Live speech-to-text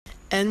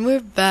And we're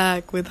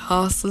back with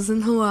Hostels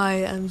in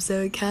Hawaii. I'm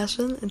Zoe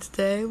Cashin, and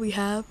today we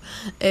have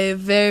a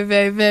very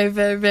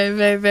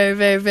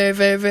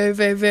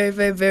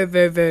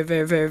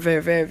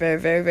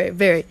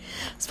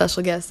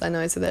special guest. I know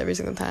I say that every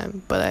single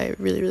time, but I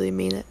really, really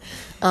mean it.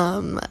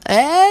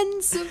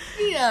 And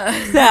Sophia.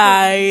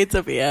 Hi, it's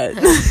Sophia.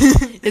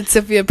 It's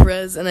Sophia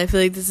Perez, and I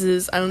feel like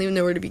I don't even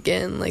know where to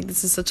begin. Like,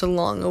 this is such a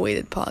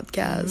long-awaited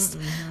podcast.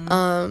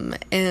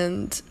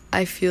 And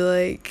I feel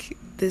like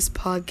this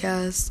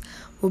podcast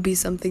will be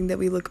something that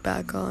we look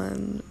back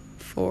on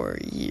for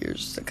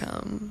years to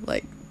come.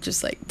 Like,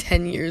 just like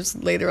 10 years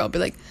later, I'll be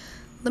like,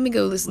 let me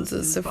go listen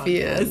to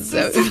Sophia's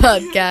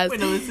podcast. Wait,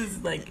 no, this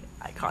is like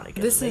iconic.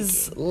 This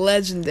is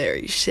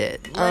legendary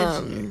shit.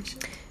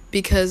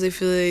 Because I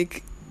feel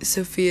like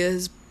Sophia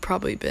has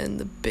probably been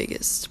the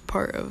biggest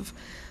part of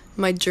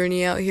my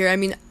journey out here. I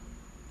mean,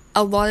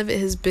 a lot of it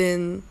has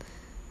been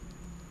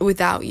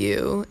without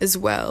you as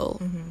well,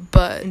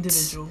 but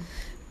individual.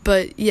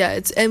 But yeah,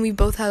 and we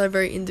both had our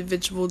very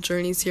individual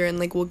journeys here, and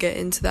like we'll get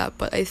into that.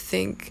 But I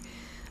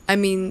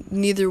mean,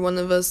 neither one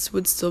of us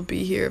would still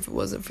be here if it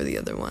wasn't for the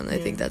other one. I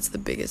think that's the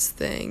biggest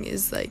thing,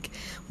 is like,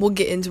 we'll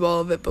get into all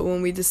of it, but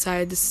when we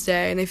decided to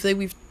stay, and I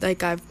feel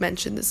like I've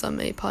mentioned this on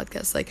many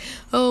podcasts, like,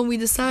 oh, we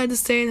decided to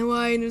stay in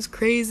Hawaii and it was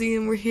crazy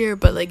and we're here,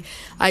 but like,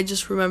 I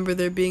just remember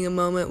there being a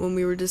moment when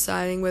we were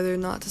deciding whether or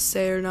not to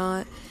stay or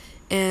not,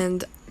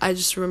 and I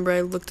just remember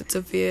I looked at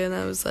Sophia and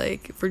I was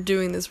like, if we're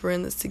doing this, we're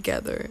in this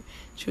together.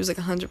 She was like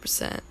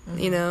 100%,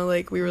 you know,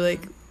 like, we were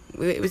like,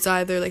 it was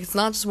either like, it's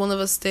not just one of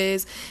us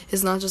stays,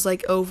 it's not just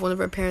like, oh, if one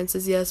of our parents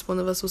says yes, one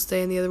of us will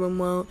stay and the other one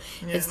won't.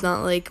 It's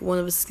not like one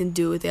of us can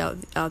do it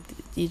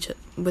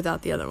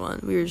without the other one.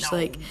 We were just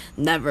like,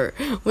 never.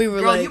 We were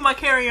Girl, like, you my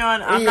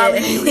carry-on, I'm not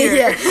leaving you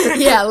here.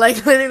 yeah,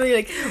 like literally,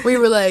 like, we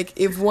were like,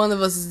 if one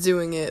of us is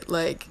doing it,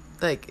 like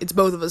it's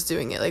both of us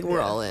doing it, like,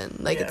 we're all in,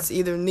 like, it's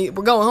either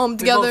we're going home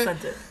together, we both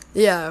sent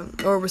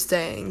it. or we're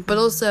staying. But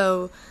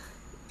also,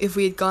 if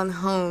we had gone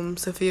home,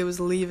 Sophia was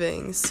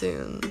leaving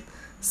soon.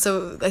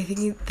 So I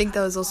think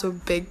that was also a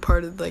big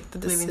part of like the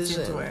decision. Leaving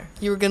soon to where?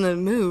 You were gonna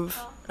move.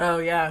 Oh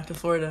yeah, to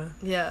Florida.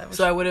 Yeah.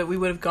 So we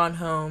would have gone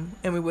home,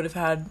 and we would have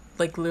had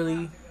like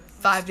literally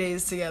 5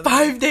 days together.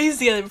 5 days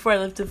together before I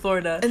left to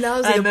Florida. And that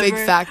was like a big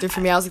factor for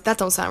me. I was like, that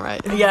don't sound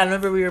right. Yeah, I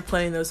remember we were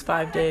planning those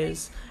 5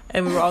 days,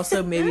 and we were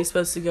also maybe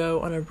supposed to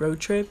go on a road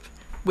trip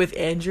with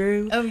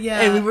Andrew. Oh yeah.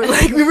 And we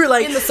were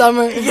like in the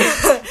summer.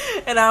 Yeah.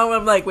 And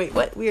I'm like, wait,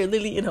 what? We are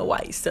literally in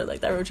Hawaii still. Like,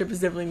 that road trip is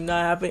definitely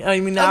not happening. I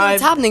mean, now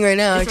it's happening right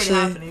now. It's actually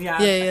happening.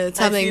 Yeah, it's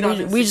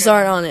happening. We just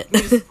aren't on it.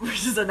 We're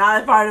just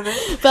not a part of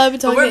it. But I've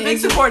been talking. But we're big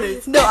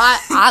supporters. No,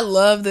 I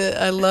love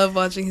that. I love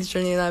watching his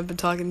journey, and I've been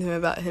talking to him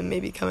about him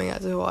maybe coming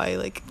out to Hawaii,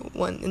 like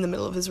in the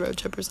middle of his road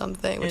trip or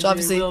something. Which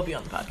obviously will be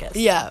on the podcast.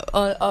 Yeah,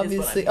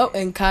 obviously. Oh,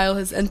 and Kyle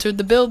has entered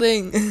the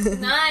building.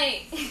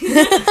 Night.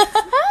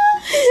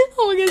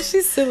 Oh my gosh,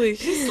 she's silly.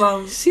 She's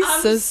so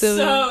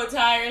silly. I'm so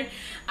tired.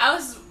 I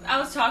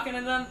was talking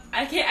to them.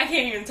 I can't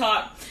even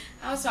talk.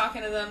 I was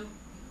talking to them,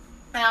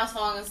 and I was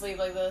falling asleep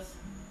like this.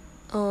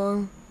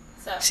 Oh.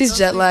 So, she's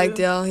jet lagged,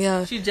 y'all.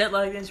 Yeah. She's jet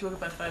lagged and she woke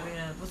up at 5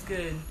 a.m. What's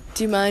good?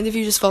 Do you mind if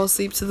you just fall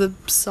asleep to the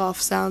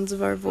soft sounds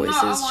of our voices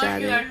chatting? No, I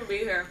want you guys to be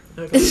here.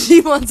 Okay.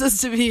 She wants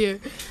us to be here.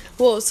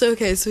 Well, so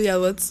yeah,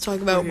 let's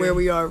talk about where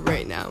we are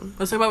right now.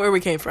 Let's talk about where we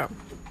came from.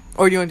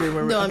 Or do you want to do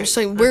where we're? No, I'm just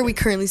saying, where are we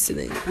currently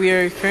sitting? We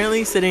are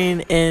currently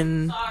sitting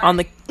on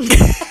the.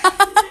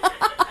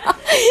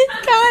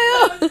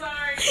 Kyle. I'm so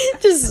sorry.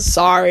 Just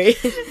sorry.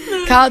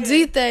 Kyle, do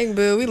your thing,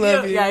 boo. We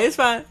love you. Yeah, it's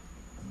fine.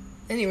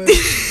 Anyway.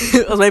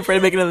 I was waiting for her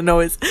to make another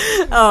noise.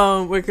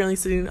 We're currently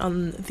sitting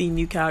on the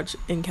new couch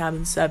in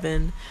cabin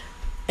 7.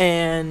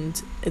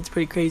 And it's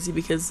pretty crazy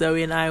because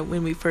Zoe and I,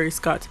 when we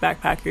first got to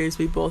Backpackers,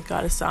 we both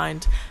got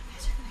assigned.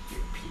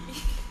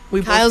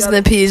 Kyle's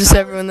gonna pee, just so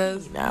everyone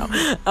knows.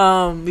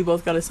 Now, we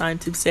both got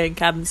assigned to stay in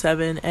cabin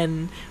 7,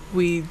 and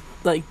we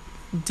like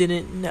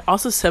didn't.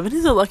 Also, 7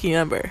 is a lucky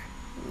number.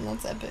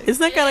 That's epic.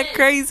 Isn't that kind of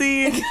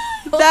crazy?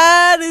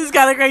 That is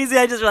kind of crazy.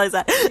 I just realized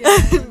that.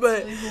 Yeah,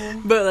 but really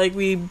cool. but like,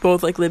 we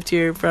both like lived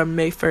here from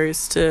May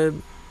 1st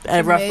to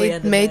roughly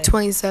end of May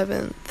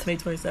 27th. May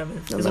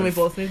 27th. Is when we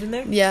both moved in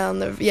there.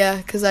 Yeah,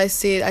 because I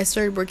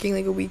started working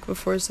like a week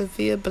before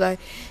Sophia, but I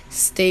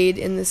stayed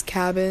in this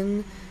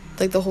cabin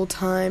like the whole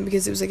time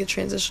because it was like a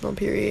transitional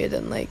period,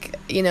 and like,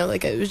 you know,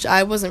 like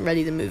I wasn't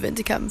ready to move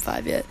into cabin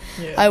 5 yet.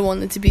 I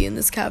wanted to be in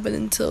this cabin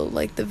until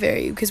like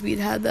because we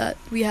had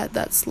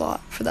that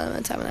slot for that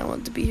amount of time, and I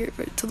wanted to be here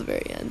till the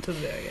very end.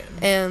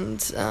 And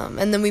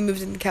then we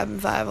moved into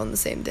cabin 5 on the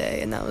same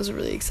day, and that was a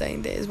really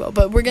exciting day as well.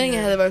 But we're getting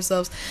ahead of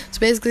ourselves.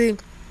 So basically,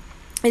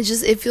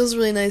 it feels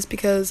really nice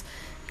because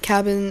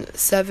cabin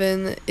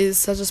 7 is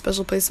such a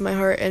special place in my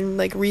heart, and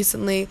like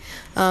recently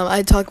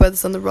I talked about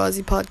this on the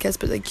Rosie podcast,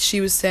 but like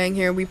she was saying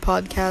here, we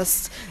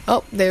podcast.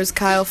 Oh, there's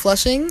Kyle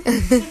flushing.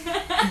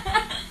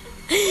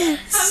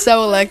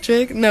 So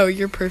electric. No,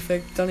 you're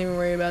perfect, don't even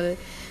worry about it.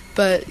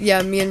 But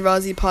yeah, me and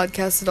Rosie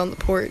podcasted on the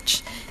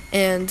porch,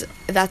 and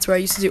that's where I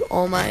used to do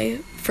all my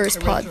first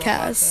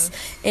podcast.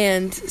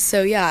 And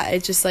so yeah,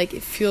 it just like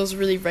it feels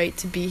really right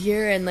to be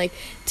here. And like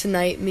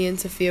tonight me and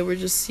Sophia were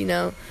just, you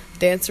know,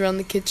 dancing around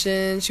the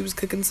kitchen. She was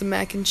cooking some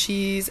mac and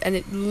cheese, and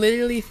it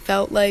literally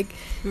felt like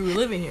we were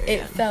living here again.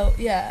 It felt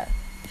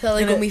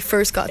like when we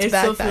first got to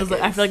Backpackers.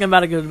 Like, I feel like I'm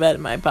about to go to bed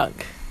in my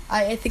bunk.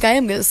 I think I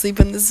am gonna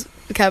sleep in this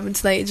cabin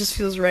tonight. It just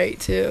feels right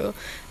too.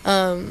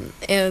 And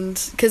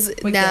because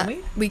now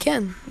we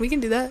can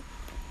do that.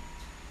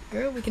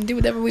 Girl, we can do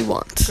whatever we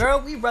want.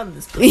 Girl, we run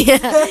this place.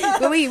 Yeah,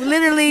 but we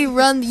literally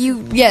run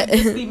you. Yeah.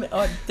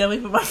 Definitely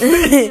put my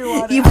foot in your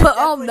water.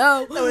 Oh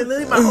no! No, it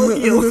literally my whole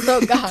heel.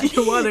 Oh god!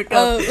 Your water cup.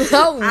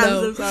 Oh no! I'm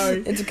so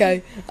sorry. It's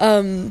okay.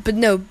 But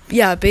no,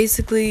 yeah.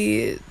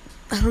 Basically,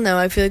 I don't know.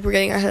 I feel like we're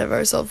getting ahead of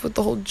ourselves with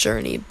the whole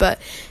journey, but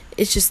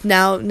it's just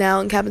now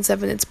in cabin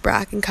 7 it's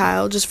Brack and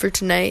Kyle just for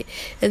tonight,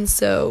 and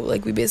so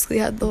like we basically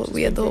had the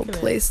whole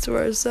place to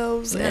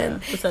ourselves. Yeah,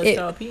 and besides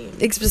Kyle peeing.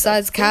 It's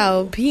besides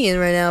Kyle peeing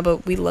right now,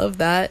 but we love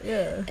that.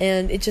 Yeah.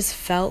 And it just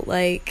felt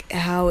like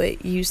how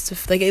it used to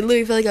like it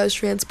literally felt like I was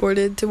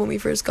transported to when we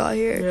first got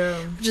here. Yeah.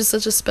 Which is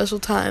such a special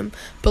time.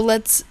 But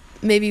let's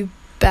maybe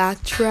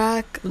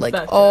backtrack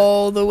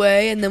all the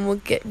way, and then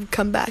we'll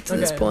come back to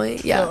this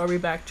point. Yeah. So are we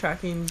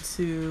backtracking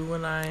to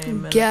when I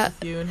met up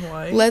with you in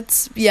Hawaii?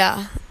 Let's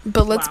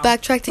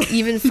backtrack to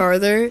even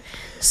farther.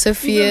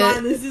 Sophia. Keep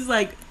in mind, this is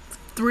like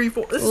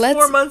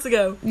 4 months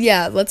ago.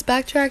 Yeah, let's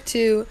backtrack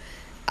to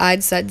I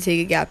decided to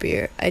take a gap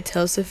year. I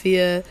tell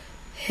Sophia,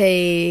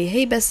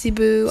 hey bestie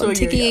boo, I'm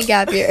taking a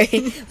gap year.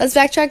 Let's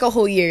backtrack a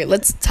whole year.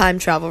 Let's time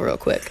travel real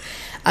quick.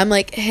 I'm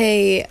like,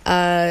 hey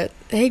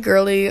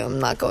girly, I'm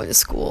not going to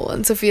school.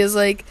 And Sophia's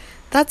like,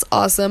 that's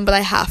awesome, but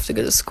I have to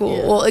go to school.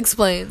 Yeah. Well,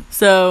 explain.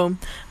 So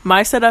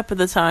my setup at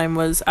the time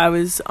was I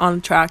was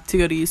on track to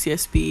go to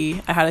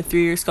UCSB. I had a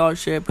 3-year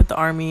scholarship with the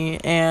Army,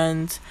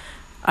 and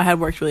I had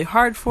worked really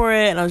hard for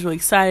it, and I was really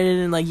excited,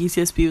 and like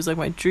UCSB was like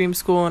my dream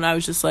school, and I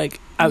was just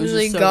like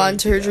gone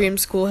to her dream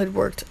school, had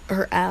worked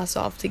her ass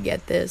off to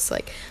get this,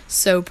 like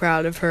so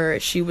proud of her.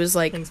 She was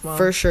like, thanks, Mom,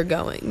 for sure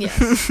going.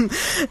 Yes.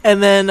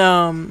 and then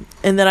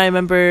I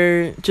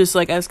remember just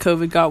like as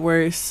COVID got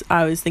worse,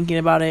 I was thinking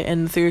about it,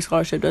 and the 3-year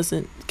scholarship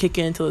doesn't kick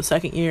in until the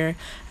 2nd year,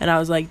 and I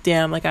was like,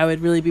 damn, like I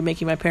would really be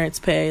making my parents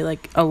pay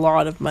like a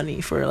lot of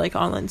money for like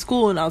online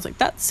school, and I was like,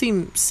 that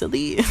seems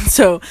silly.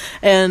 So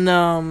and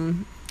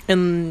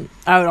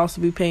I would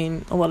also be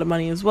paying a lot of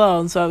money as well.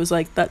 And so I was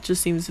like, that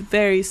just seems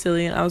very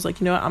silly. And I was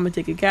like, you know what? I'm going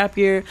to take a gap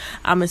year.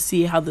 I'm going to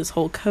see how this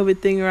whole COVID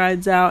thing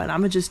rides out. And I'm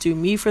going to just do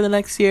me for the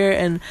next year.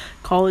 And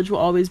college will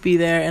always be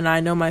there. And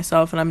I know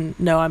myself. And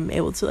I'm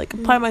able to like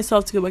apply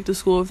myself to go back to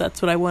school if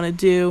that's what I want to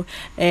do.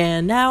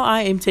 And now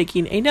I am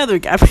taking another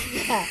gap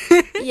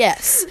year.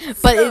 Yes.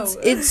 But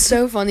it's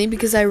so funny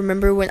because I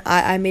remember when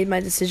I made my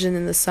decision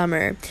in the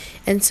summer.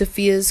 And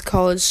Sophia's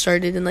college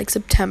started in like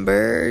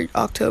September,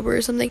 October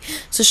or something.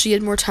 So she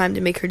had more time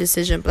to make her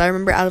decision. But I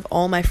remember out of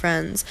all my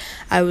friends,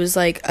 I was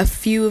like a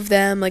few of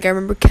them, like I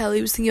remember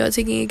Kelly was thinking about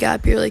taking a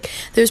gap year. Like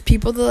there's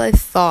people that I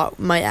thought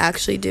might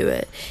actually do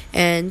it,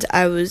 and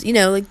I was, you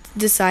know, like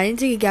deciding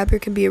to take a gap year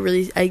can be a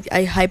really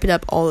I hype it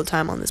up all the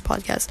time on this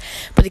podcast,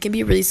 but it can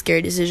be a really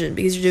scary decision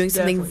because you're doing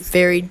something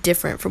very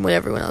different from what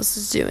everyone else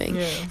is doing.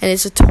 And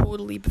it's a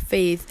total leap of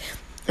faith.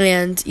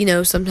 And, you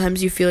know,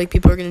 sometimes you feel like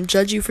people are going to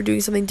judge you for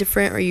doing something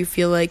different, or you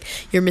feel like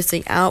you're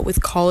missing out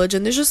with college.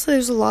 And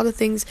there's a lot of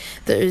things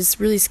that is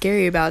really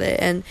scary about it.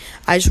 And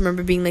I just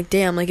remember being like,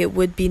 damn, like it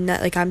would be not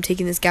like I'm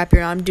taking this gap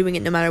year and I'm doing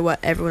it no matter what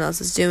everyone else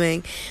is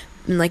doing.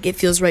 And like it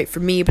feels right for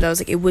me, but I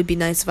was like, it would be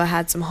nice if I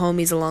had some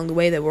homies along the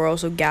way that were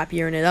also gap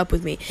yearing it up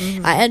with me.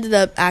 I ended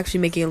up actually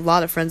making a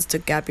lot of friends that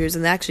took gap years,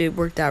 and they actually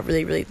worked out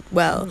really, really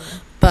well.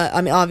 But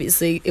I mean,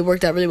 obviously, it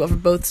worked out really well for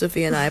both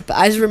Sophia and I. But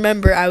I just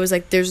remember I was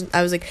like,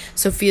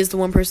 Sophia's the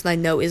one person I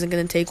know isn't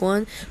going to take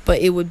one, but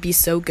it would be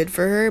so good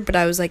for her. But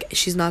I was like,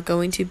 she's not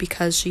going to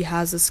because she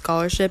has a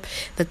scholarship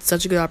that's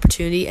such a good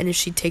opportunity, and if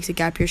she takes a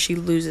gap year, she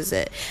loses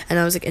it. And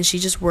I was like, and she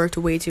just worked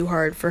way too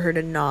hard for her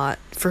to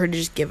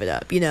just give it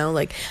up, you know?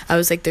 Like, I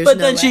was like, there's no way.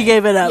 But then she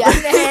gave it up.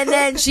 Yeah, and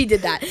then she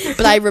did that.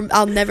 But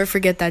I'll never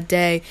forget that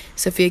day.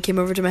 Sophia came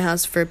over to my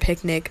house for a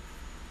picnic.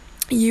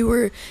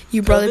 You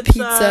brought a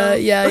pizza.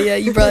 Yeah,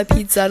 you brought a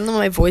pizza. I don't know why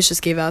my voice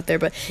just gave out there,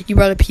 but you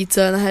brought a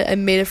pizza, and I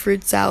made a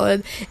fruit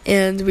salad,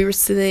 and we were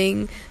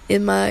sitting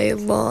in my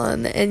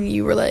lawn, and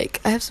you were like,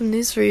 I have some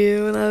news for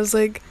you, and I was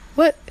like,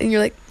 what? And you're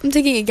like, I'm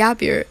taking a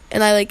gap year.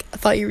 And I like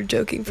thought you were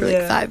joking for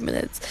like 5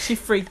 minutes. She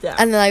freaked out.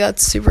 And then I got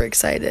super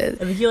excited.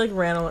 And he like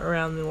ran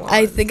around the lawn.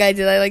 I think I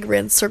did. I like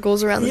ran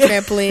circles around the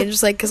trampoline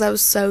just like because I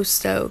was so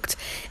stoked.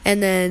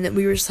 And then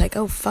we were just like,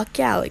 oh fuck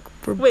yeah, like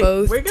we're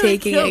both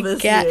taking a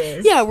gap.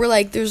 Yeah, we're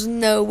like, there's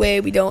no way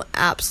we don't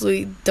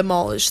absolutely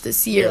demolish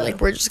this year. Yeah. Like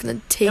we're just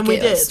gonna take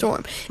a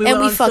storm.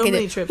 We fucking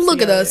did.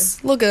 Look at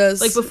us.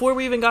 Like before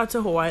we even got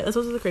to Hawaii, that's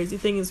also the crazy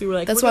thing is we were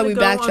like, that's why we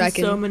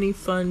backtracking. So many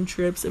fun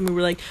trips, and we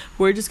were like,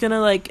 we're just gonna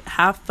like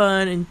have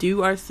fun and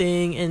do our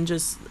thing and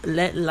just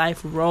let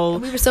life roll.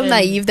 And we were so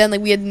naive then,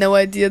 like we had no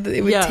idea that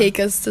it would take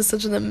us to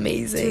such an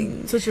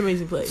amazing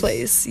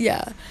place.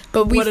 Yeah,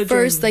 but we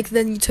first like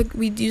then you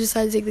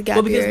decided to take the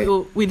gap year.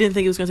 Because we didn't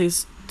think it was gonna take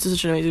us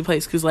such an amazing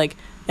place, because like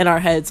in our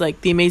heads,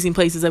 like the amazing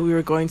places that we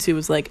were going to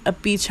was like a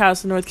beach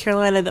house in North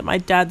Carolina that my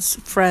dad's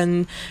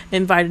friend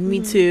invited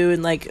me to,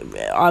 and like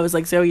I was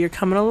like, Zoe, you're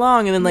coming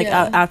along. And then like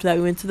after that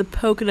we went to the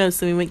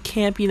Poconos, and we went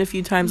camping a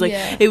few times. Like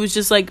it was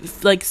just like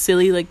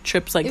silly like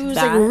trips like that. It was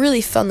like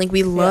really fun. Like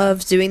we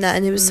loved doing that,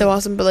 and it was so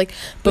awesome. But like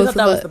both we thought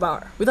that was the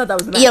bar. We thought that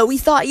was the best.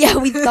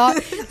 We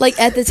thought like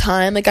at the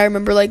time, like I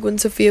remember like when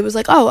Sophia was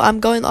like, oh, I'm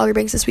going to Outer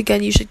Banks this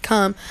weekend, you should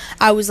come.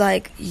 I was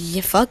like,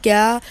 yeah, fuck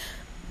yeah.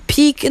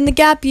 Peak in the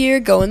gap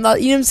year, going, you know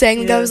what I'm saying?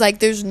 Like, I was like,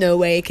 there's no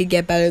way it could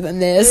get better than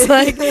this.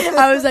 Like,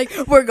 I was like,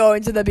 we're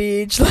going to the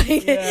beach.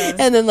 Like,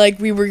 and then, like,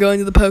 we were going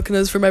to the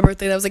Poconos for my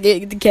birthday, and I was like,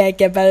 it can't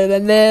get better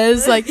than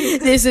this. Like,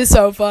 this is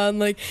so fun.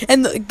 Like,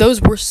 and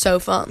those were so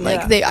fun.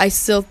 Like, I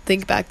still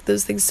think back to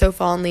those things so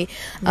fondly.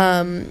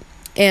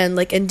 And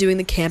like, and doing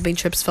the camping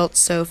trips felt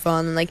so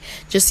fun, and like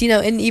just, you know,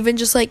 and even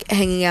just like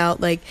hanging out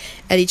like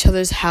at each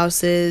other's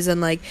houses, and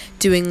like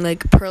doing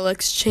like Pearl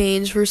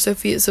Exchange for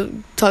Sophia. So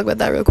talk about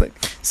that real quick.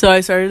 So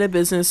I started a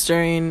business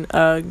during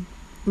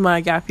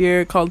my gap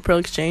year called Pearl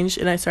Exchange,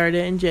 and I started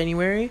it in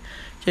January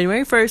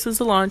 1st was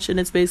the launch, and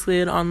it's basically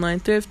an online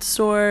thrift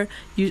store.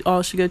 You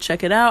all should go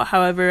check it out.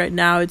 However, right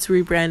now it's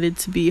rebranded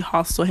to be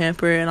Hostel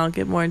Hamper, and I'll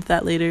get more into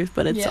that later,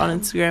 but it's on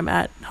Instagram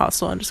at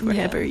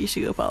hostel_hamper. You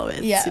should go follow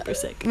it. It's super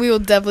sick. We will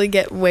definitely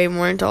get way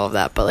more into all of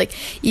that, but like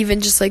even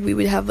just like we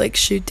would have like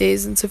shoot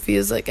days in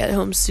Sophia's like at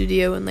home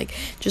studio, and like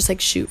just like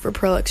shoot for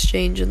Pearl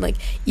Exchange, and like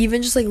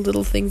even just like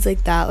little things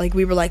like that. Like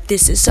we were like,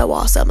 this is so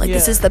awesome, like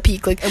this is the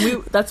peak. Like,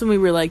 and that's when we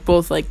were like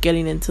both like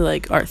getting into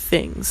like our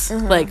things.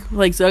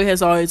 Like Zoe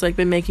has always like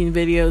been making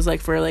videos like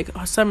for like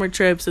summer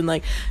trips, and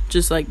like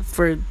just like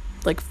for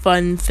like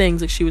fun things.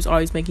 Like she was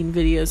always making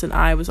videos, and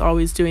I was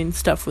always doing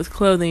stuff with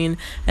clothing,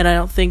 and I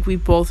don't think we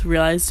both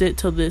realized it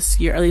till this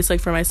year. At least like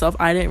for myself,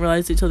 I didn't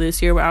realize it till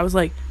this year, where I was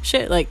like,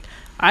 shit, like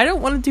I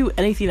don't want to do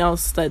anything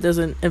else that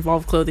doesn't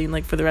involve clothing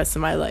like for the rest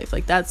of my life.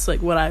 Like that's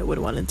like what I would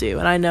want to do.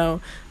 And I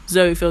know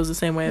Zoe feels the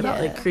same way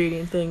about like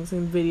creating things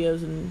and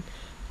videos and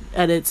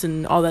edits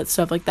and all that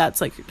stuff. Like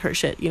that's like her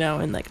shit, you know.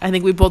 And like I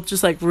think we both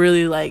just like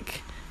really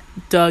like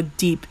dug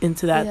deep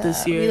into that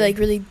this year. We like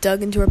really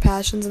dug into our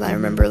passions, and I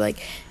remember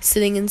like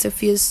sitting in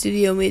Sophia's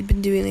studio, and we'd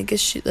been doing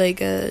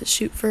like a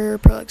shoot for her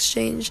Pearl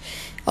Exchange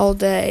all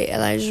day,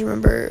 and I just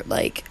remember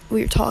like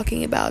we were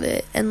talking about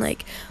it, and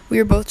like we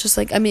were both just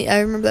like, I mean,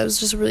 I remember that was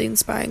just a really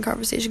inspiring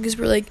conversation, because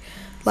we're like,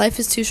 life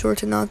is too short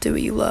to not do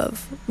what you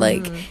love.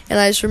 Like, and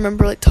I just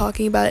remember like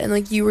talking about it, and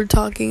like you were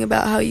talking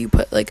about how you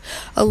put like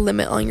a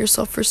limit on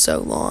yourself for so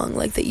long,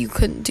 like that you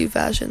couldn't do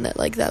fashion, that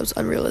like that was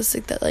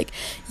unrealistic, that like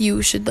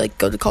you should like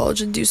go to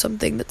college and do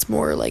something that's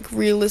more like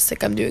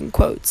realistic. I'm doing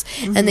quotes.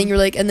 And then you're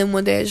like, and then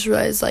one day I just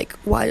realized like,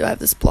 why do I have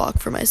this block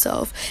for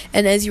myself?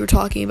 And as you were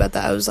talking about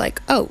that, I was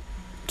like, oh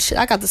shit,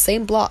 I got the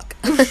same block.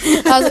 I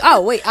was like,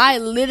 oh wait, I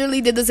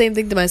literally did the same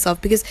thing to myself,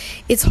 because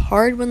it's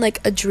hard when like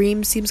a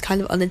dream seems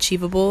kind of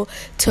unachievable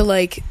to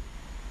like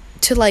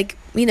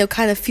you know,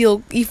 kind of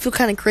feel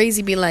kind of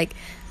crazy being like,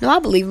 no, I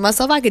believe in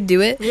myself, I could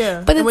do it.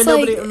 But it's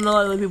like a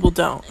lot of people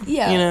don't, you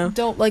know,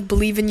 don't like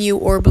believe in you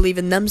or believe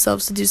in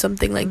themselves to do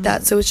something like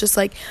that. So it's just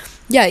like,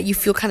 you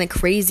feel kind of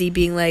crazy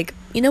being like,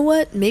 you know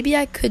what, maybe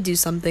I could do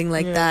something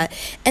like that.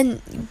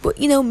 And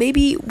you know,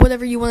 maybe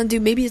whatever you want to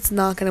do, maybe it's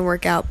not going to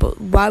work out,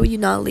 but why would you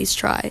not at least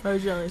try? Why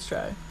would you not at least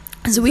try?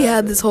 So we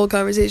had this whole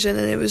conversation,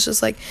 and it was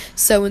just like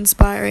so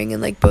inspiring,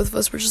 and like both of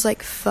us were just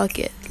like, fuck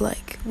it,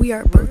 like we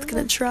are both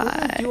gonna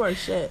try. Do our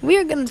shit. We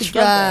are gonna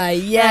try.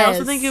 Yes. I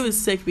also think it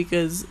was sick,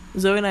 because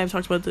Zoe and I have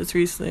talked about this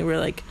recently, where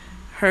like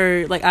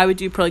her, like I would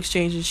do Pearl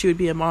Exchange and she would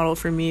be a model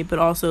for me, but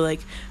also like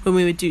when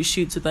we would do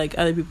shoots with like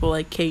other people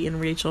like Kate and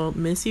Rachel,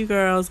 miss you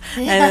girls,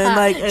 and then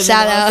like and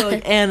shout then out also,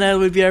 like Anna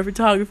would be our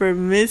photographer,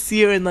 miss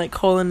you, and like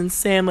Colin and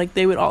Sam, like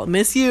they would all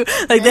miss you,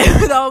 like they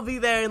would all be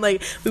there, and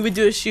like we would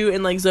do a shoot,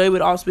 and like Zoe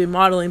would also be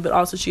modeling, but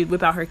also she'd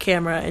whip out her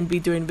camera and be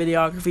doing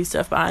videography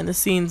stuff behind the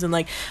scenes. And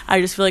like I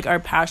just feel like our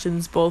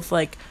passions both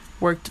like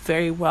worked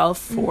very well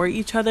for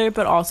each other,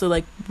 but also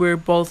like we're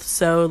both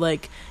so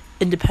like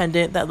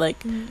independent that like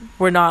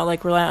we're not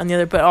like reliant on the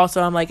other. But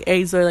also I'm like,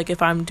 hey Zoe, like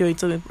if I'm doing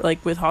something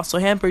like with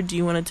Hostel Hamper, do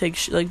you want to take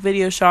like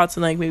video shots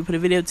and like maybe put a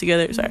video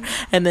together?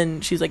 And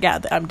then she's like, yeah,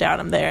 I'm down,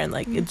 I'm there. And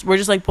like we're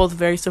just like both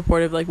very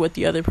supportive like what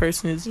the other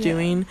person is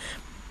doing,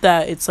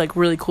 that it's like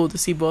really cool to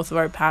see both of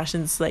our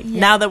passions like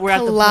now that we're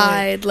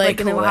collide, at the point, like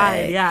in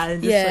collide, a way.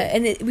 And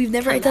just, and we've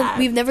never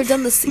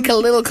done this a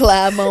little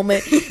collab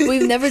moment.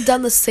 We've never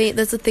done the same.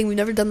 That's the thing. We've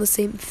never done the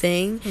same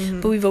thing,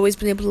 but we've always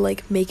been able to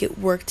like make it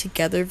work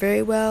together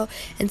very well.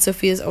 And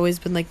Sophia's always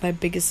been like my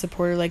biggest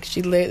supporter. Like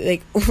she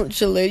literally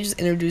just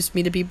introduced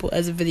me to people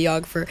as a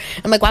videographer.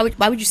 I'm like,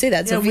 why would you say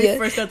that, Sophia? When we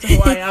first got to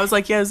Hawaii, I was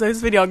like, yeah,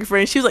 Zoe's a videographer,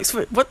 and she was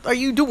like, what are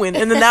you doing?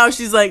 And then now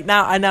she's like,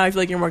 now I feel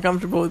like you're more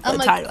comfortable with the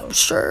title.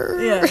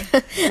 Sure. Yeah.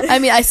 I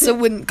mean, I still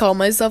wouldn't call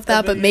myself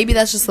that, but maybe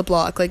that's just the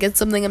block. Like, it's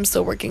something I'm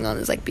still working on,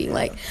 is like being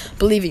like,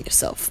 believe in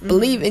yourself,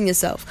 believe in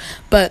yourself.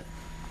 But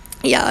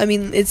yeah, I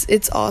mean,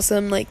 it's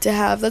awesome, like, to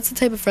have. That's the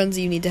type of friends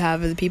that you need to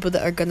have, are the people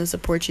that are gonna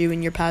support you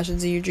in your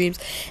passions and your dreams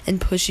and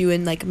push you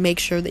and, like, make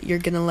sure that you're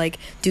gonna, like,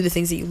 do the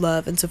things that you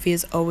love. And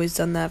Sophia's always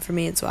done that for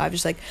me, and so I've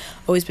just, like,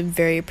 always been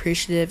very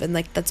appreciative, and,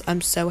 like,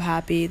 I'm so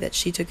happy that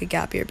she took a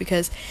gap year,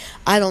 because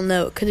I don't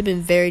know, it could have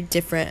been very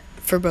different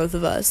for both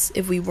of us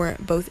if we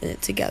weren't both in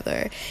it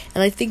together.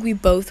 And I think we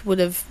both would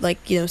have,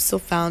 like, you know, still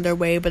found our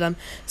way, but I'm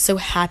so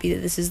happy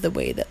that this is the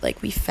way that,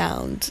 like, we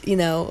found, you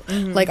know,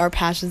 like, our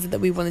passions, that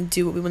we want to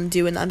do what we want to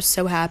do. And I'm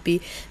so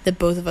happy that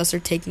both of us are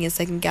taking a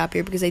second gap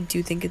year, because I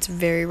do think it's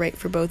very right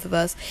for both of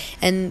us.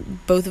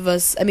 And both of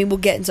us, I mean, we'll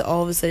get into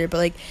all of this later, but,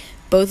 like,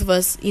 both of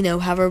us, you know,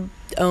 have our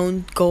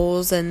own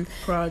goals and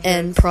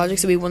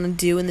projects that we want to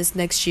do in this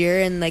next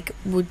year, and, like,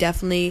 we're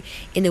definitely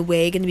in a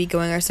way going to be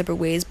going our separate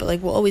ways, but,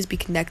 like, we'll always be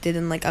connected.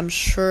 And, like, I'm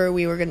sure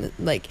we were gonna,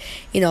 like,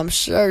 you know, I'm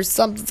sure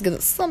something's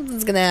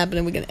gonna happen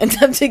and we're gonna end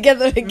up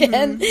together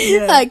again.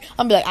 Like,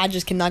 I'm like, I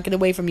just cannot get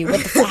away from you.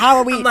 What the how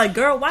are we? I'm like,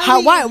 girl,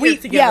 why are we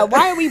together? Yeah,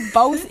 why are we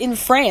both in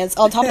France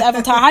on top of the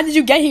Eiffel Tower? How did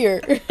you get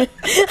here? Why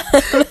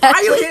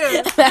are you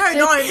here?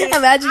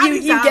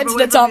 Imagine you get to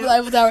the top of the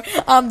Eiffel Tower.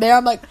 I'm there.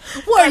 I'm like,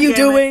 what are you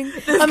doing?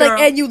 I'm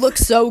like, and you look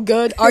so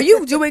good. Are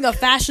you doing a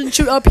fashion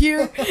shoot up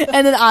here?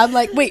 And then I'm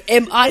like, wait,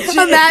 am I?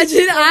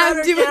 Imagine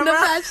I'm doing the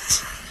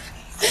fashion.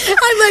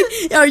 I'm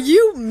like, are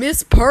you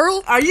Miss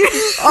Pearl? Are you?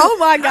 Oh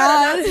my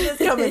god!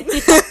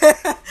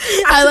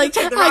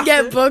 I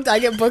get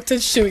booked to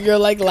shoot your,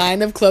 like,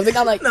 line of clothing.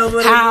 I'm like,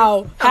 no,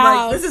 how?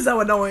 I'm like, this is so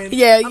annoying.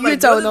 Yeah, I'm you're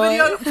like, so annoying.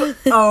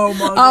 Oh my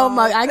god. Oh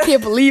my! I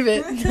can't believe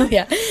it.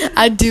 Yeah,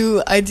 I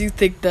do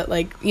think that,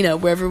 like, you know,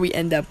 wherever we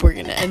end up, we're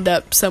gonna end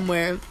up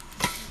somewhere,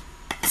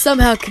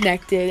 somehow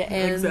connected.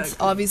 And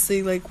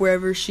obviously, like,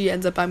 wherever she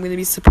ends up, I'm gonna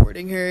be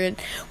supporting her and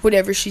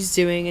whatever she's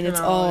doing, and it's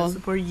all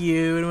support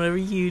you and whatever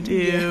you do.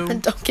 Yeah.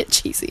 And don't get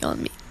cheesy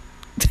on me.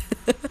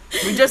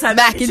 We just had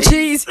mac and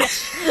cheese.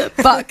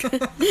 Fuck.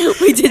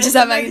 We did just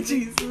have mac and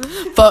cheese.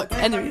 Fuck.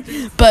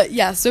 Anyway. But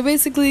yeah, so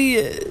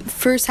basically,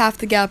 first half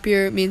the gap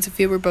year, me and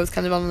Sophia were both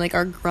kind of on, like,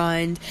 our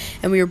grind,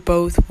 and we were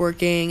both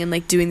working and,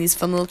 like, doing these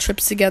fun little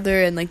trips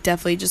together, and, like,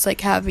 definitely just,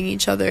 like, having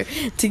each other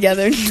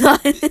together.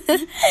 Not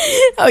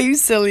oh, you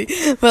silly.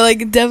 But,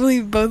 like,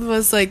 definitely both of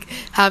us, like,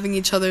 having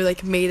each other,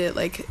 like, made it,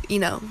 like, you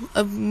know,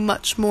 a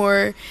much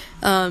more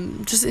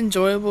just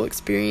enjoyable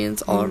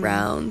experience all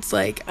around.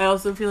 Like, I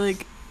also feel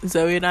like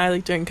Zoe and I,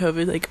 like, during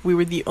COVID, like, we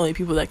were the only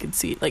people that could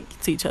see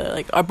each other.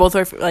 Like, both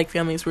our, like,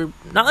 families were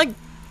not, like,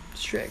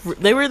 strict.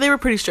 They were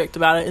pretty strict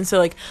about it. And so,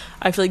 like,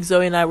 I feel like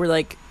Zoe and I were,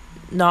 like,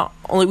 not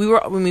only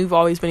we've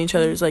always been each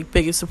other's, like,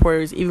 biggest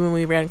supporters. Even when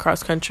we ran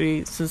cross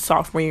country since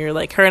sophomore year,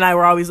 like, her and I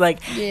were always,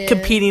 like,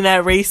 competing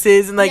at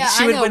races, and, like,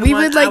 she would win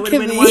one, I would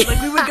win one.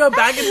 Like, we would go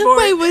back and forth.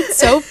 Wait, what's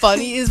so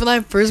funny is when I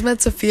first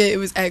met Sophia, it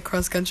was at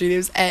cross country. It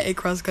was at a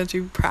cross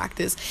country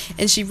practice,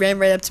 and she ran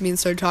right up to me and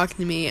started talking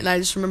to me, and I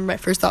just remember my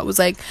first thought was,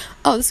 like,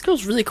 oh, this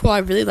girl's really cool. I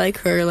really like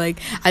her.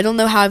 Like, I don't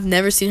know how I'd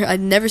never seen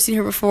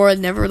her before. I'd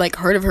never, like,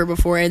 heard of her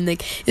before, and,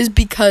 like, it's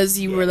because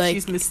you were, like,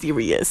 she's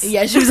mysterious.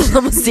 Yeah, she was a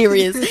little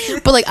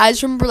mysterious. But, like, I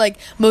just remember, like,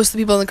 most of the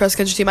people in the cross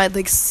country team I'd,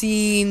 like,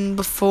 seen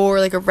before,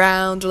 like,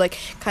 around, or, like,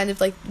 kind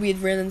of, like, we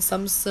had ran in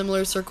some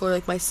similar circle, or,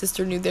 like, my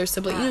sister knew their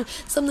sibling, you know,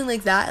 something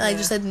like that. And I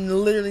just had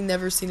literally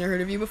never seen or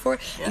heard of you before,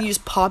 and you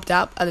just popped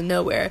out of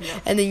nowhere,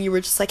 and then you were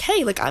just like,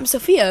 hey, like, I'm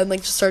Sophia, and,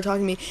 like, just started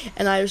talking to me,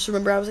 and I just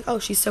remember I was like, oh,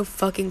 she's so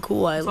fucking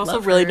cool. I was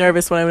also really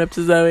nervous when I went up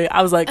to Zoe.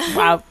 I was like,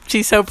 wow,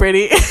 she's so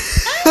pretty.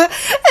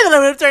 And then I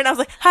went up to her and I was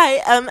like, hi,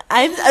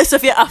 I'm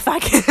Sophia. Oh,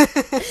 fuck.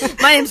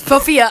 My name's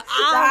Sophia.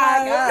 Oh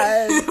my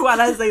god. Why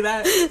did I say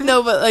that?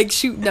 No, but, like,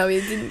 shoot, no,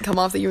 it didn't come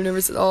off that you were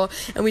nervous at all.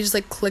 And we just,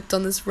 like, clicked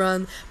on this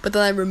run. But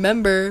then I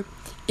remember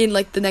in,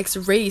 like, the next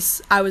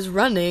race I was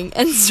running,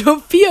 and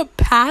Sophia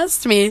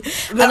passed me.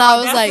 And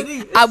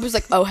I was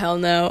like, oh, hell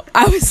no.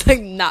 I was,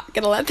 like, not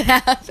gonna let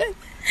that happen.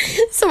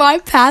 So I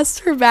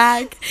passed her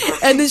back,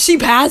 and then she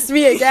passed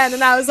me again,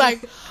 and I was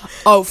like,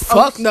 oh,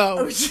 fuck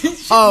no.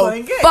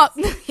 Oh, fuck.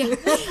 Yeah.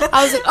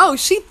 I was like, oh,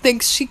 she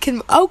thinks she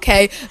can,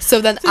 okay.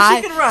 So then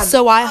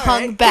I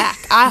hung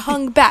back. I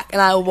hung back, and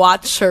I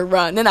watched her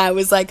run, and I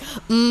was like,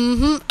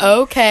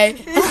 okay.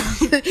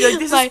 Like,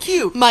 this is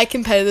cute. My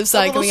competitive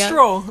side coming out.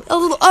 A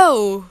little,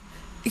 oh.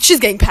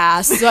 She's getting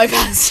passed, so I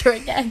passed her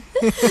again.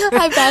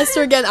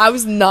 I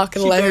was not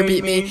gonna let her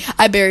beat me.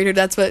 I buried her.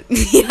 That's what.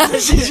 Yeah,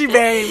 she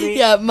buried me.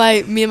 Yeah,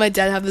 me and my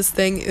dad have this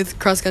thing with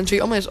cross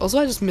country. Oh my gosh! Also,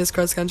 I just miss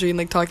cross country and,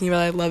 like, talking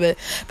about it. I love it.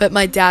 But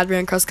my dad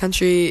ran cross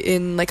country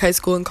in, like, high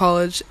school and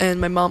college,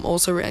 and my mom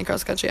also ran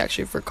cross country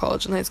actually for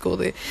college and high school.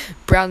 They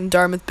Brown and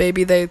Dartmouth,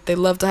 baby. They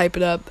love to hype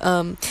it up.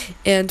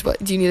 And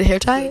what? Do you need a hair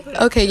tie?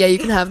 Okay, yeah, you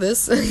can have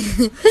this.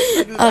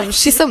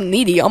 She's so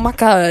needy. Oh my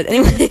god.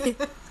 Anyway.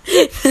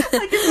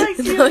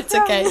 No, it's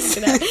okay.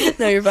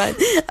 No, you're fine.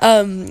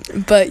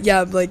 But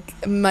yeah,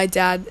 like my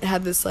dad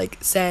had this like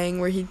saying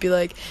where he'd be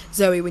like,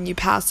 Zoe, when you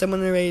pass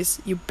someone in a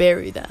race, you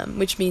bury them,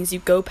 which means you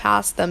go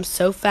past them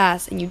so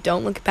fast and you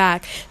don't look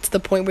back to the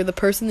point where the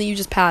person that you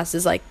just passed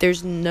is like,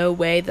 there's no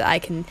way that I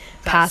can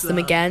pass them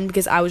again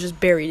because I was just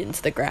buried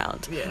into the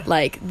ground. Yeah.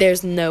 Like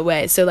there's no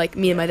way. So like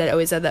me and my dad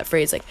always had that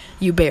phrase like,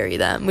 you bury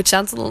them, which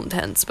sounds a little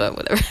intense, but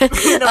whatever.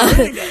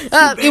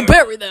 You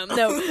bury them.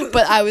 No,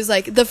 but I was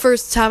like, the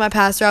first time I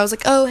passed her, I was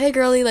like, oh, hey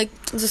girlie, like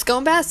just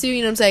going past you,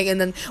 you know what I'm saying?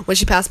 And then when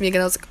she passed me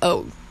again, I was like,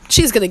 oh,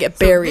 she's gonna get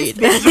buried.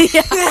 Yeah.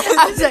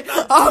 I was like,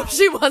 oh,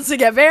 she wants to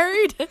get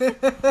buried.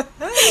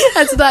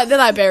 And so then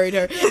I buried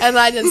her, and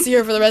I didn't see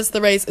her for the rest of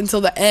the race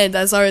until the end.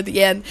 I saw her at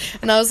the end,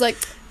 and I was like,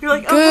 you're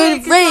like,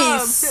 good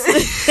race.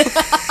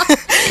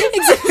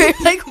 Exactly.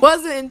 Like,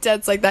 wasn't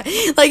intense like that.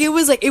 Like, it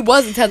was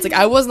intense. Like,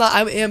 I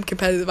am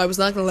competitive. I was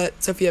not gonna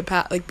let Sophia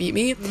beat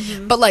me.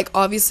 Mm-hmm. But like,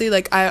 obviously,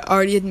 like, I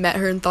already had met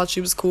her and thought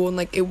she was cool, and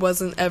like, it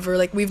wasn't ever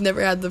like, we've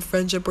never had the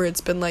friendship where it's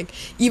been like,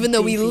 even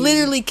though we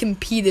literally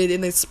competed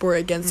in a sport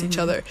against each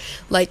other,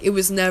 like, it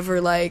was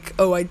never like,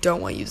 oh, I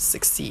don't want you to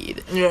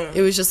succeed. Yeah.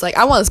 It was just like,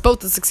 I want us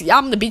both to succeed.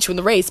 I'm gonna beat you in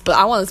the race, but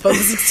I want us both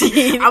to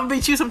succeed. I'm gonna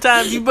beat you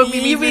sometimes. You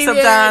beat me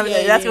sometimes.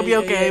 That's gonna be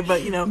okay.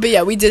 But you know. But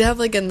yeah, we did have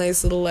like a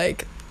nice little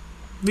like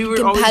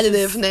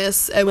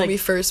competitiveness when we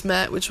first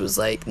met, which was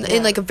like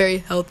in like a very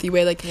healthy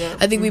way. Like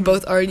I think we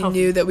both already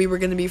knew that we were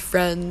gonna be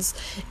friends,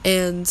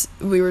 and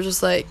we were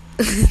just like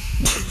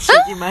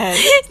shaking my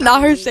head.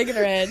 Not her shaking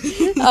her head.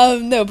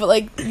 No, but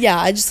like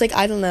I just like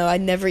I don't know. I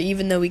never,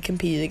 even though we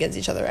competed against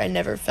each other, I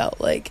never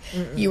felt like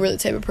you were the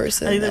type of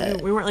person. I think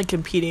that we weren't like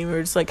competing. We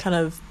were just like kind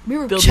of we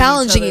were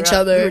challenging each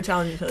other. We were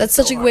challenging each other. That's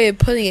such a way of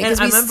putting it,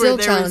 because we still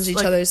challenge each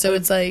other. So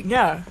it's like and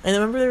I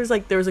remember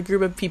there was a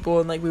group of people,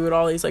 and like we would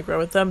always like run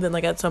with them. Then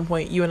like at some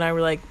point, you and I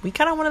were like, we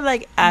kind of want to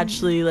like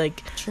actually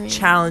like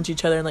challenge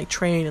each other and like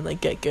train and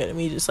like get good, and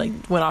we just like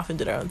went off and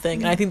did our own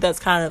thing. And I think that's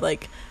kind of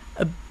like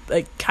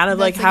like how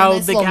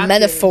nice the gap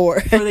metaphor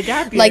for the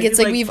gap year. Like it's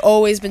like we've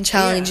always been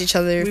challenging each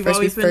other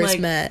we first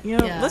met. You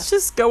know, let's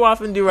just go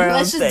off and do our own thing.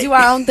 Let's just do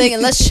our own thing,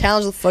 and let's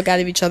challenge the fuck out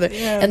of each other,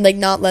 and like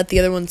not let the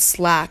other one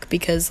slack,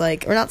 because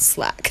like, or not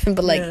slack,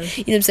 but like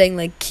you know what I'm saying,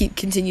 like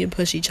continue to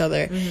push each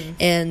other.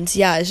 And it's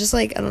just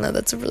like, I don't know,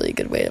 that's a really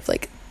good way of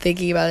like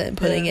thinking about it and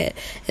putting it.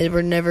 And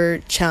we're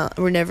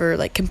never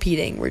like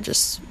competing, we're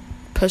just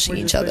pushing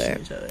each other.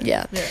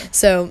 Yeah.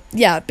 So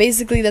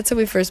basically that's how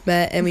we first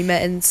met, and we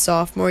met in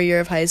sophomore year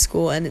of high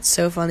school. And it's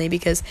so funny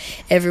because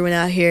everyone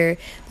out here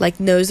like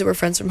knows that we're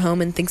friends from home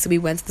and thinks that we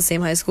went to the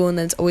same high school, and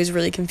then it's always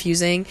really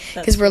confusing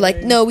because we're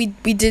like, no, we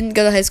didn't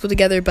go to high school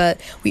together, but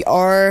we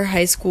are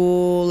high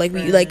school, like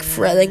we like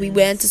we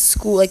went to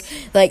school, like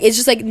it's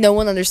just like no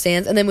one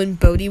understands. And then when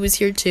Bodhi was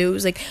here too, it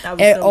was like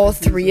all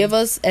three of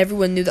us,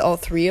 everyone knew that all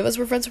three of us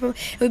were friends from home,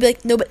 and we'd be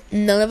like, no, but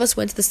none of us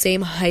went to the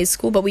same high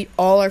school, but we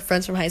all are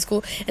friends from high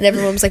school. And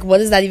everyone was like, what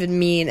does that even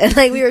mean? And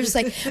like we were just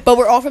like, but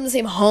we're all from the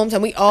same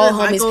hometown, we all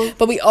homies, Michael,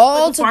 but we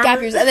all took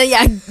gap years. And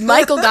then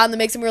Michael got in the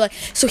mix, and we were like,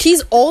 so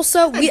he's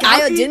also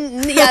I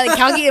didn't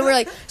Calgary, and we're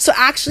like, so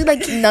actually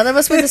like none of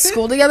us went to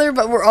school together,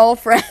 but we're all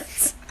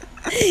friends.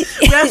 We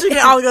actually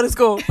didn't all go to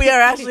school. We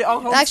are actually all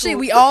homeschooled. Actually,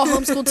 we all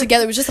homeschooled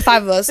together. It was just the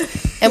 5 of us,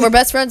 and we're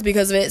best friends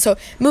because of it. So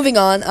moving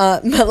on,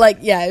 but like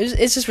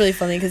it's just really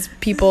funny because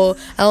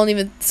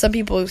some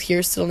people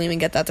here still don't even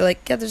get that. They're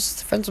like, they're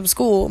just friends from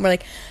school, and we're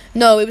like,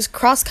 no, it was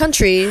cross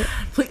country.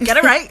 Get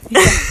it right.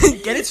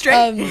 Get it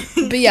straight.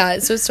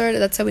 But so it started.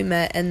 That's how we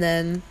met, and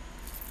then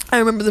I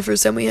remember the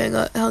first time we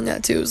hung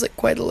out too. It was like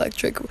quite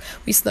electric.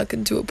 We snuck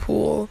into a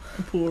pool.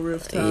 A pool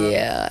rooftop.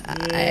 Yeah.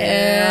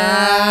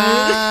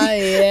 I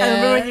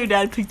remember when your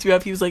dad picked you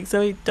up. He was like,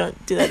 "Zoe,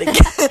 don't do that again."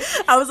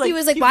 I was like, he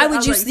was like, "Why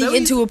would you sneak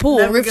into a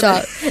pool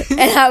rooftop?"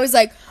 And I was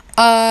like,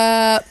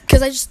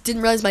 because I just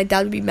didn't realize my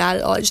dad would be mad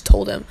at all. I just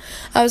told him.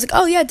 I was like,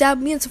 "Oh yeah,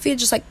 Dad, me and Sophia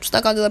just like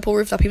snuck onto the pool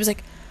rooftop." He was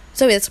like,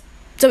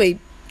 Zoe,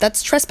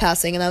 that's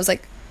trespassing. And I was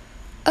like,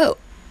 oh.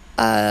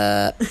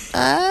 I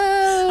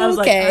was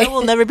okay. Like, I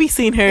will never be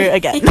seeing her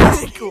again.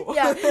 Cool.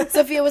 Yeah.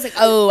 Sophia was like,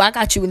 "Oh, I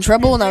got you in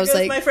trouble," and I was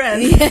like, "My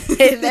friend."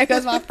 There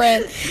goes my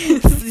friend.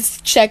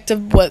 Checked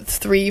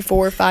 3,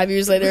 4, 5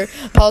 years later.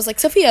 Paul was like,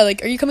 "Sophia,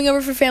 like, are you coming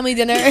over for family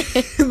dinner?"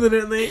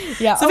 Literally.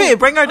 Yeah. Sophia,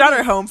 bring our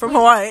daughter home from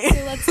Hawaii.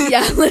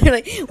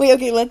 Literally. Wait,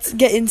 okay, let's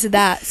get into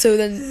that. So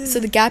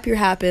the gap year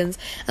happens,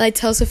 and I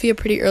tell Sophia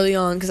pretty early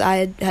on, because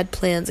I had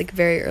plans like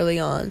very early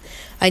on.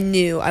 I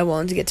knew I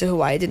wanted to get to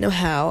Hawaii. I didn't know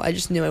how. I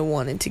just knew I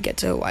wanted to get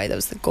to Hawaii. That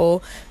was the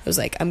goal. I was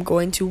like, I'm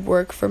going to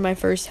work for my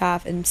first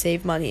half and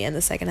save money, and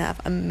the second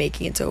half, I'm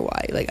making it to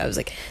Hawaii. Like, I was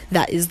like,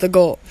 that is the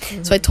goal.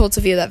 Mm-hmm. So I told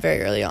Sophia that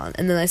very early on.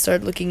 And then I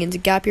started looking into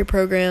gap year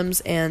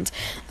programs, and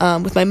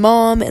with my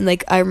mom, and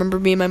like, I remember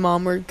me and my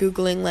mom were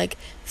Googling like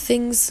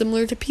things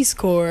similar to Peace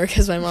Corps,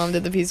 because my mom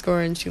did the Peace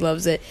Corps and she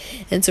loves it.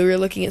 And so we were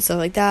looking at stuff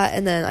like that,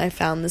 and then I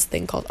found this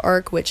thing called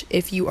ARC, which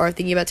if you are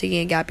thinking about taking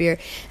a gap year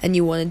and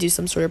you want to do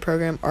some sort of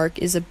program, ARC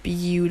is a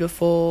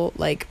beautiful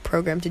like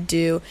program to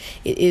do.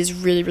 It is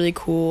really, really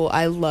cool.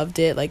 I loved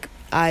it. Like,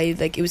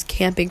 it was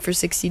camping for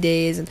 60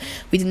 days, and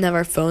we didn't have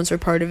our phones for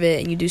part of it,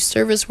 and you do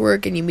service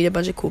work and you meet a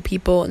bunch of cool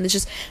people, and it's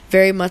just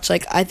very much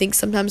like, I think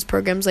sometimes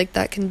programs like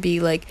that can be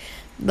like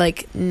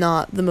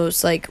not the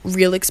most like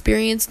real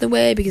experience in a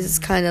way, because it's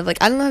kind of like,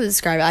 I don't know how to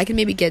describe it. I can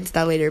maybe get into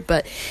that later,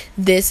 but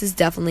this is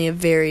definitely a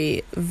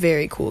very,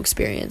 very cool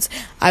experience.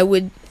 I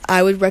would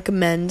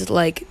recommend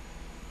like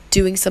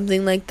doing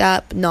something like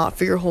that, but not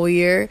for your whole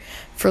year,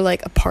 for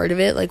like a part of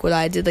it, like what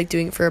I did, like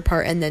doing it for a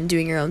part and then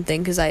doing your own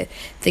thing, because I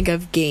think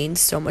I've gained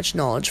so much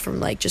knowledge from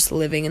like just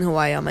living in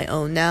Hawaii on my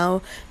own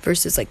now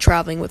versus like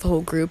traveling with a whole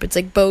group. It's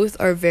like both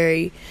are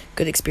very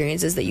good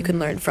experiences that you can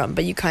learn from,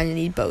 but you kind of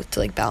need both to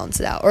like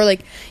balance it out, or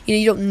like, you know,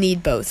 you don't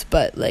need both,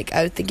 but like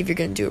I would think if you're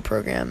going to do a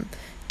program,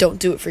 don't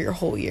do it for your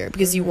whole year,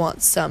 because you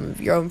want some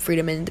of your own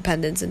freedom and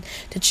independence and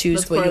to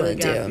choose what you want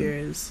to do.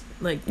 Years.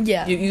 Like,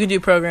 yeah, you can do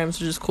programs,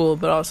 which is cool,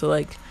 but also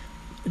like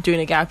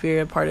doing a gap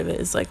year, part of it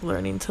is like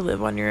learning to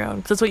live on your own,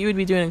 because that's what you would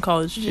be doing in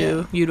college too.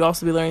 Yeah. You'd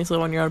also be learning to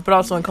live on your own, but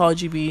also in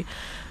college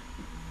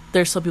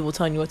there's still people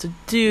telling you what to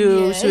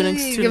do.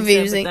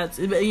 Confusing. That's,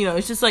 you know,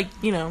 it's just like,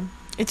 you know,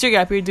 it's your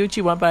gap year, do what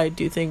you want. But I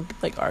do think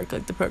like ARC,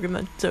 like the program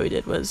that Zoe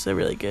did, was a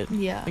really good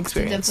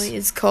experience. Definitely,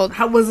 it's called.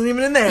 I wasn't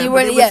even in there. You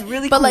weren't, but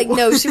really but cool. like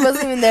no, she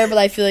wasn't even there. But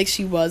I feel like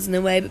she was in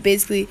a way. But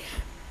basically,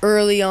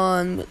 early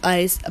on,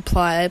 I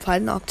applied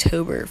in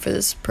October for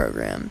this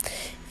program,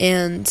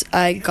 and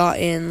I got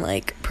in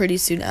like pretty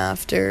soon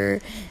after,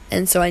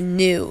 and so I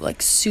knew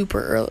like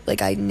super early,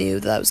 like I knew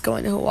that I was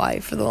going to Hawaii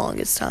for the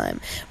longest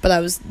time,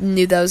 but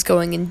knew that I was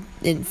going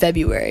in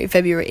February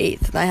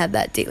 8th, and I had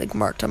that date like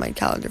marked on my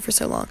calendar for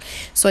so long.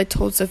 So I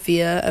told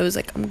Sophia, I was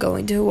like, I'm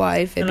going to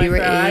Hawaii February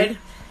 8th.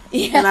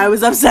 Yeah. And I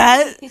was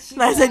upset.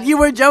 And I said, you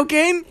were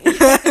joking?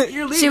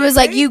 You're leaving. She was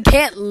like, you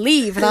can't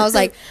leave. And I was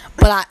like,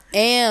 but I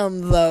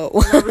am, though.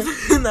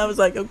 And I was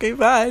like, okay,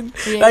 fine.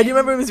 Yeah. I do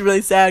remember it was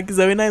really sad, because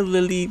Zoe and I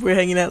literally were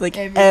hanging out like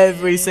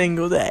every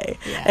single day.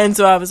 Yeah. And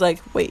so I was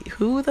like, wait,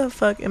 who the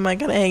fuck am I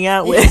going to hang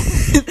out with?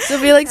 So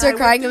Felix started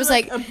crying. It was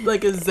like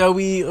a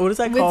Zoe, what is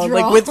that called?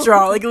 Like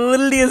withdrawal. Like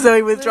literally a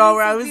Zoe withdrawal,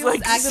 where I was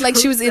like acting like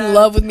she was in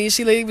love with me.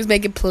 She literally was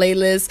making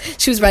playlists.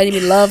 She was writing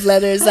me love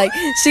letters. Like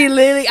she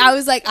literally, I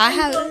was like, I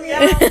have,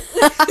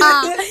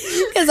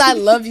 because I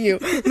love you.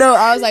 No,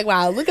 I was like,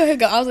 wow, look at her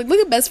go. I was like, look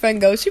at best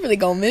friend go. She really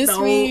gonna miss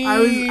me.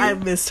 I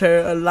missed her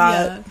a lot.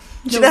 Yeah.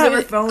 She didn't have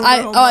her phone.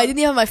 I didn't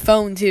even have my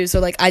phone too. So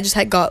like, I just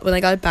when I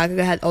got back,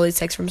 I had all these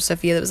texts from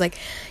Sophia that was like,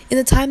 in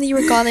the time that you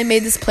were gone, I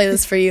made this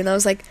playlist for you, and I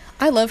was like,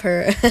 I love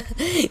her.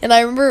 And I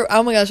remember,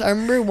 oh my gosh, I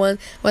remember when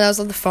I was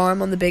on the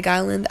farm on the Big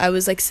Island, I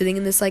was like sitting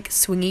in this like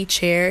swingy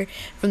chair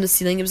from the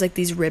ceiling. It was like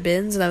these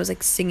ribbons, and I was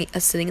like sitting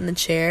in the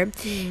chair,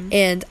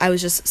 and I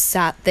was just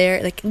sat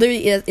there like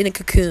literally in a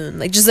cocoon,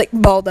 like just like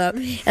balled up,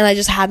 and I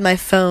just had my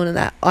phone,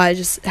 and I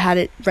just had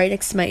it right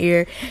next to my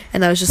ear,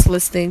 and I was just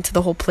listening to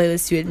the whole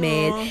playlist you had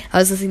made. Aww. I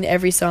was listening to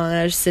every song, and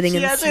I was just sitting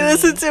and singing.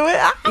 Listen to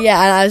it.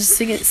 Yeah, and I was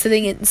sitting,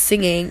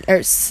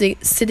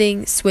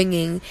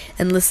 swinging,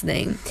 and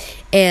listening.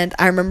 And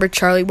I remember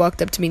Charlie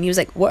walked up to me, and he was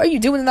like, what are you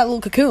doing in that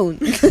little cocoon?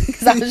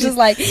 Because I was just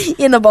like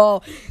in the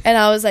ball, and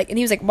I was like, and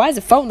he was like, why is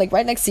the phone like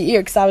right next to your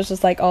ear? Because I was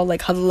just like all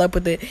like huddled up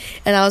with it,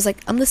 and I was like,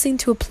 I'm listening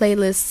to a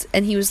playlist.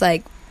 And he was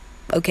like,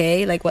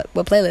 okay, like what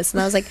playlist?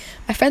 And I was like,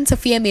 my friend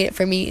Sophia made it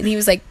for me. And he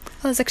was like,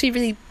 oh,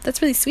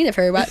 that's really sweet of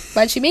her.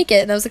 Why'd she make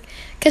it? And I was like,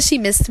 because she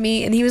missed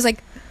me. And he was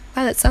like,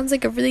 wow, that sounds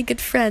like a really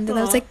good friend. And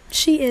I was like,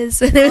 she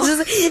is. And it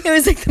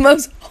was like the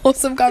most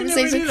wholesome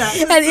conversation.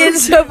 And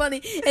it's so funny.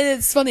 And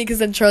it's funny because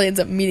then Charlie ends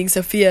up meeting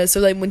Sophia.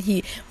 So like when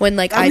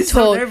I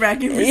told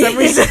nerve-wracking for some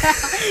reason.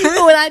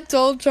 When I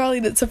told Charlie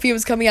that Sophia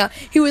was coming out,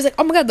 he was like,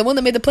 oh my god, the one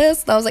that made the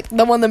playlist? And I was like,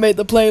 the one that made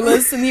the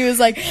playlist. And he was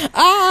like,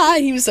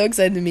 he was so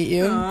excited to meet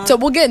you. Aww. So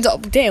we'll get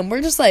into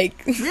we're just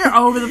like we're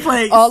all over the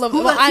place. All of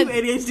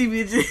ADHD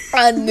bitches.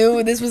 I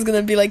knew this was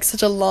gonna be like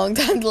such a long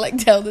time to like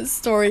tell this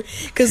story,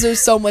 because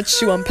there's so much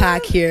to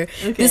unpack here.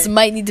 Okay. This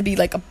might need to be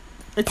like a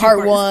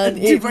part one.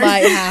 It might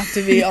have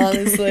to be,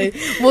 honestly.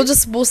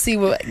 We'll see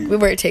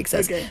where it takes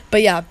us. Okay.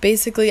 But yeah,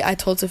 basically I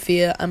told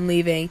Sophia I'm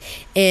leaving,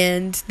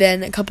 and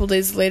then a couple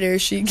days later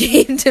she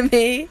came to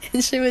me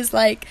and she was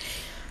like,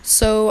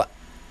 so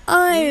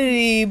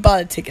I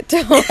bought a ticket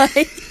to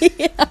Hawaii.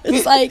 I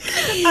was like,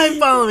 I'm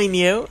following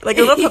you like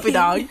a little puppy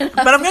dog,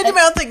 but I'm gonna do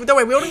my own thing. Don't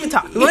worry, we won't even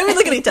talk. We won't even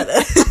look at each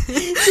other.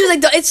 She was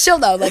like, it's chill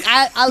though. Like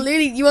I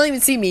literally, you won't even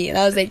see me. And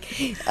I was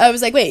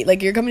like, wait,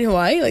 like you're coming to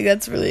Hawaii? Like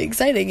that's really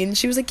exciting. And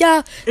she was like,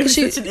 yeah. It was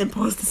such an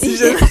impulse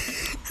decision.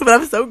 But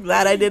I'm so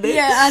glad I did it.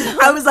 Yeah,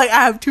 I was like,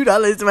 I have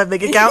 $2 in my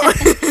bank account.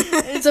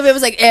 And so it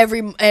was like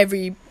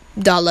every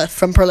dollar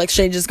from Pearl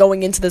Exchange is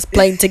going into this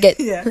plane ticket.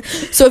 Yeah.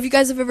 So if you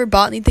guys have ever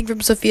bought anything from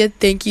Sophia,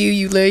 thank you.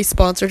 You literally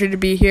sponsored her to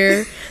be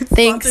here.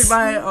 Thanks. Sponsored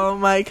by all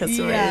my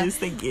customers. Yeah.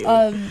 Thank you.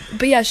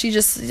 But yeah,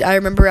 I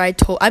remember I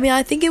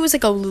think it was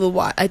like a little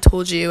while. I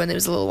told you, and it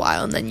was a little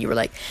while, and then you were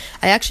like,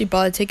 I actually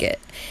bought a ticket.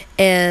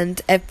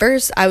 And at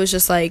first I was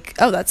just like,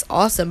 oh, that's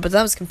awesome. But then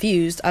I was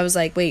confused. I was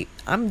like, wait,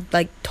 I'm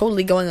like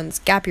totally going on this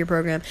gap year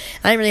program.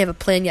 I didn't really have a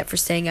plan yet for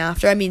staying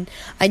after. I mean,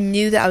 I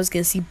knew that I was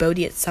going to see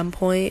Bodhi at some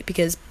point,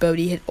 because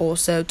Bodhi had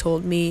also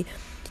told me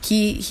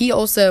he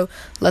also,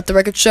 let the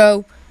record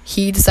show,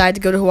 he decided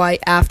to go to Hawaii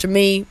after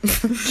me.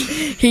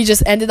 He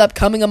just ended up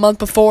coming a month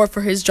before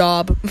for his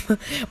job.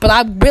 But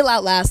I will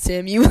outlast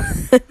him. You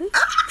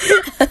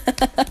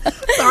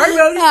Sorry,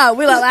 Bodhi. Yeah,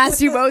 will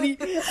outlast you, Bodhi.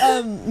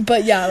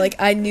 But yeah, like,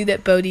 I knew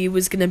that Bodhi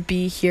was gonna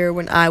be here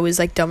when I was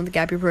like done with the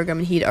gap year program,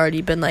 and he'd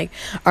already been like,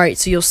 all right,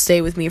 so you'll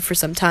stay with me for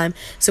some time.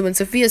 So when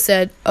Sophia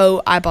said,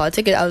 oh, I bought a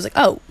ticket, I was like,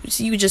 oh,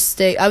 so you would just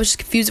stay. I was just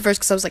confused at first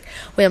because I was like,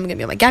 wait, I'm gonna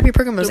be on my gap year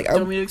program. I was like, oh,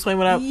 don't me to explain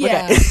what I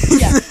yeah, okay.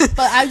 Yeah.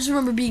 But I just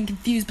remember being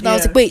confused. But I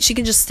was like, wait, she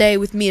can just stay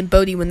with me and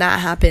Bodhi when that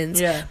happens.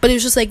 Yeah. But it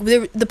was just like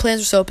the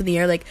plans were so up in the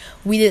air. Like,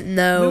 we didn't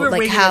know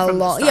like how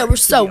long. Yeah, we're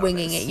so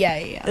winging it.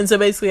 Yeah. And so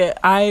basically,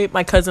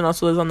 my cousin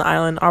also lives on the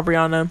island,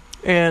 Aubriana,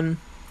 and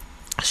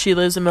she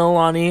lives in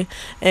Mililani,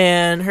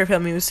 and her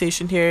family was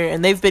stationed here,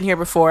 and they've been here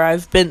before.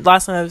 Last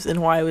time I was in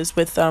Hawaii, I was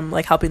with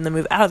like helping them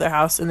move out of their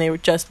house, and they were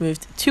just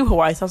moved to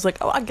Hawaii, so I was like,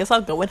 oh, I guess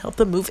I'll go and help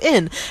them move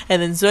in.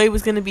 And then Zoe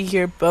was gonna be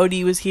here,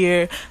 Bodhi was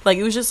here, like,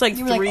 it was just like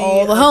three,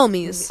 all the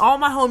homies, all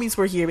my homies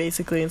were here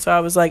basically, and so I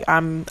was like,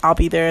 I'll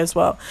be there as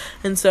well.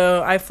 And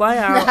so I fly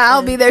out.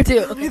 I'll be there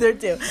too. I'll be there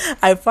too.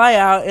 I fly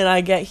out and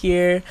I get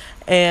here,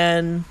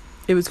 and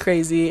it was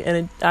crazy.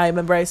 And I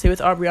remember I stayed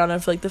with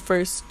Aubriana for like the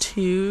first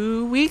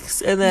 2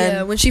 weeks, and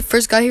then when she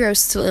first got here, I was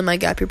still in my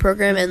gap year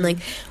program, and like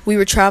we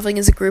were traveling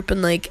as a group,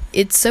 and like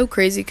it's so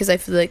crazy because I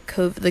feel like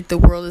COVID, like the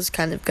world is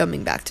kind of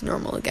coming back to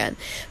normal again.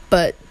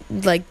 But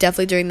like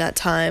definitely during that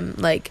time,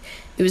 like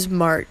it was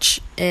March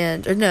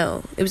it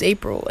was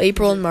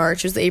April and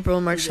March. It was the April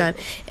and March time,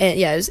 and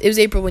yeah, it was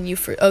April when you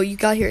you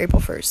got here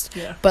April 1st.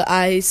 Yeah. But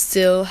I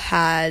still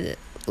had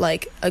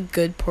like a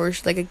good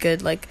portion, like a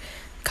good like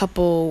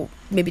couple,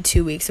 maybe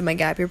 2 weeks in my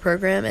gap year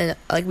program, and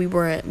like we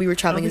were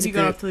traveling as a group.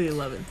 You got off to the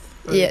 11th.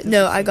 Yeah,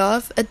 no, I got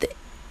off at the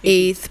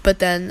 8th, but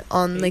then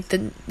on like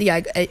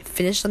I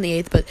finished on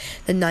the 8th, but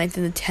the 9th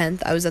and the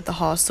 10th I was at the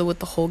hostel with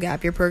the whole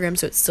gap year program,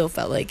 so it still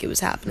felt like it was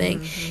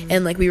happening.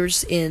 And like we were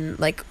just in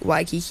like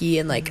Waikiki,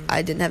 and like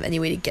I didn't have any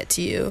way to get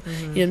to you.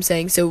 You know what I'm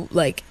saying? So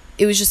like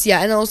it was just,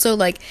 and also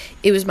like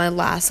it was my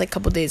last like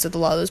couple days with a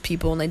lot of those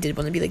people, and I did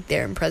want to be like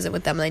there and present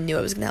with them, and I knew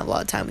I was gonna have a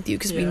lot of time with you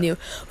because we knew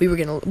we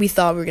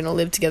thought we were gonna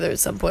live together at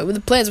some point. Well,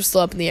 the plans were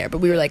still up in the air, but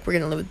we were like, we're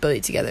gonna live with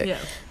Bodhi together.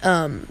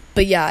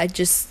 But yeah, I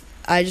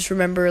just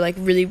remember like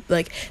really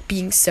like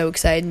being so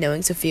excited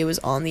knowing Sophia was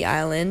on the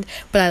island,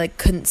 but I like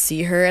couldn't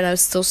see her, and I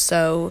was still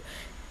so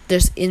I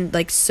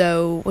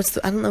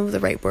don't know the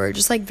right word,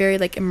 just like very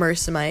like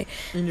immersed in my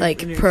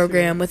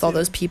program with all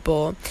those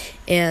people,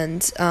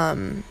 and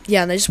and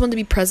I just wanted to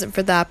be present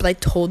for that. But I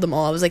told them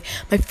all, I was like,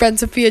 my friend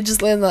Sophia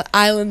just landed on the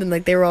island, and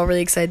like they were all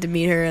really excited to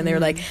meet her, and they were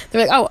like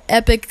oh,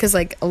 epic, because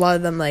like a lot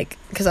of them, like,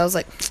 because I was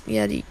like,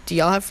 yeah, do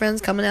y'all have friends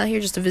coming out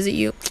here just to visit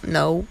you?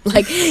 No.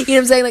 Like, you know what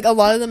I'm saying? Like, a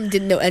lot of them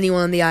didn't know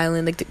anyone on the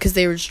island, like, because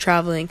they were just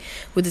traveling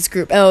with this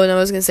group. Oh, and I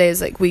was gonna say is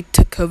like we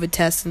took COVID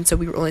tests, and so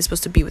we were only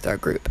supposed to be with our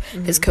group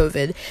because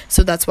COVID.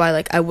 So that's why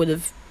like I would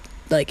have,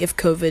 like, if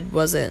COVID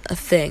wasn't a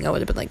thing, I would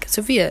have been like,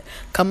 Sophia,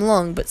 come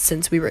along. But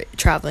since we were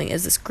traveling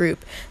as this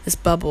group, this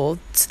bubble,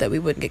 so that we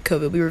wouldn't get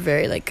COVID, we were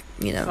very like,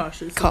 you know,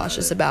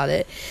 cautious about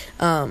it.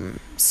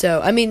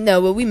 So I mean,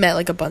 no, but we met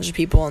like a bunch of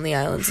people on the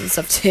islands and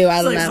stuff too.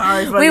 I don't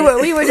know. We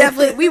were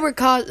definitely we were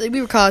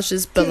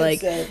cautious, but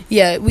like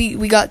yeah,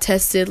 we got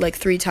tested like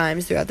 3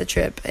 times throughout the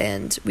trip,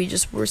 and we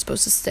just were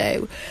supposed to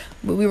stay.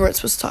 We weren't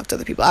supposed to talk to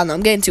other people. I don't know.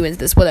 I'm getting too into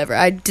this. Whatever.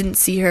 I didn't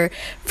see her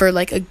for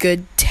like a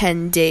good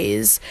 10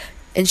 days.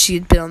 And she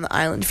had been on the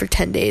island for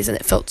 10 days, and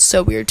it felt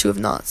so weird to have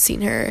not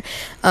seen her.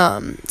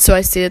 So I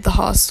stayed at the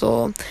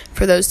hostel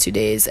for those 2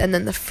 days, and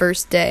then the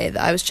first day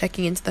that I was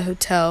checking into the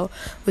hotel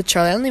with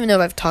Charlie, I don't even know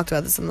if I've talked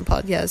about this on the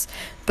podcast,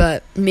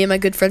 but me and my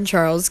good friend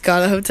Charles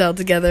got a hotel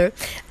together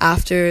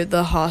after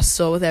the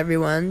hostel with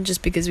everyone,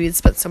 just because we had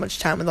spent so much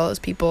time with all those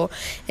people,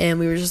 and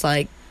we were just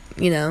like,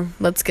 you know,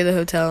 let's get a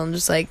hotel and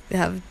just like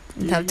have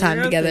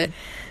time together.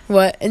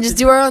 What? And just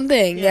do our own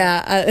thing.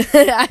 Yeah.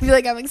 I feel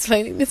like I'm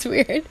explaining this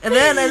weird. And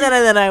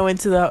then I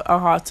went to a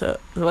hot tub.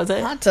 What's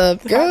it? Hot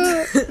tub,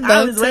 girl.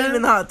 I was waiting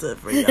in the hot tub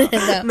for you.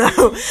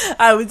 No,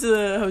 I went to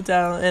the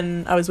hotel,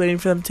 and I was waiting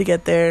for them to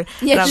get there.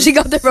 Yeah, she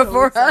got there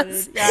before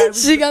us. Yeah,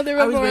 she got there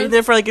before us. I was waiting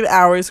there for like an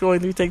hour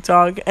scrolling through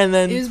TikTok, and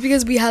then... It was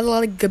because we had a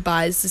lot of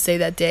goodbyes to say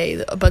that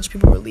day. A bunch of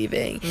people were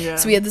leaving. Yeah.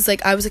 So we had this,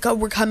 like, I was like, oh,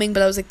 we're coming,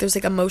 but I was like, there's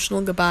like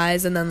emotional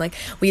goodbyes, and then like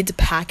we had to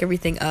pack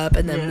everything up,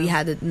 and then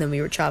and then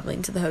we were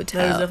traveling to the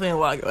hotel. There was definitely a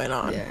lot going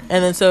on. Yeah.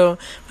 And then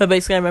but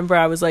basically I remember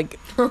I was like,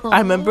 I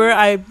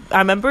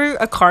remember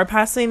a car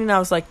passing, and I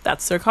was like,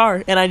 that's their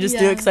car. And I just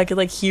do it because I could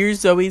like hear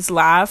Zoe's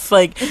laugh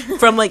like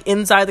from like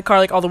inside the car,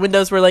 like all the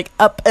windows were like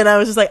up, and I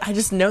was just like, I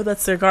just know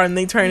that's their car. And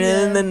they turn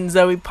in, and then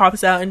Zoe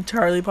pops out, and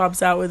Charlie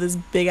pops out with his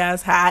big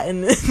ass hat,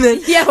 and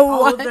then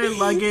all of their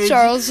luggage.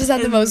 Charles just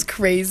had the most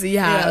crazy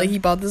hat. Like he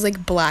bought this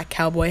like black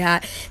cowboy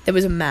hat that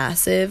was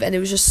massive, and it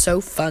was just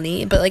so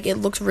funny, but like it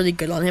looked really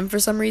good on him for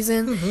some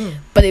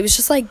reason. But it was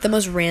just like the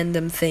most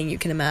random thing you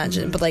can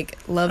imagine. But like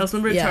love. I just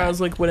remember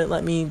Charles like wouldn't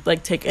let me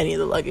like take any of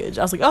the luggage.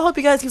 I was like, I'll help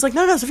you guys. He was like,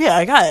 no, Sophia,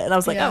 I got it. And I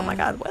was like, oh my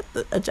god, what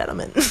a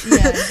gentleman.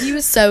 Yeah, he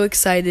was so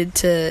excited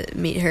to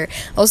meet her.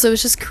 Also, it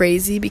was just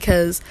crazy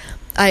because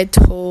I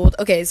told,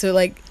 okay, so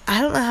like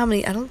I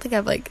don't think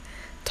I've like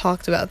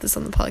talked about this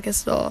on the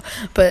podcast at all,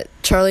 but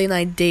Charlie and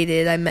I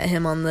dated. I met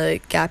him on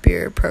the Gap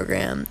Year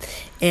program,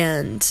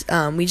 and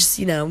we just,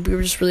 we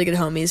were just really good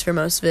homies for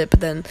most of it, but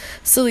then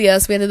still,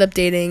 yes, we ended up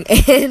dating,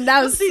 and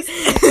that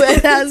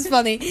was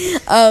funny.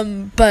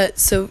 But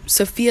so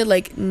Sophia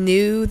like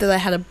knew that I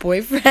had a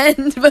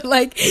boyfriend, but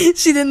like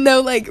she didn't know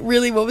like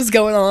really what was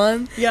going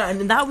on. Yeah,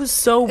 and that was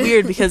so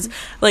weird because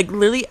like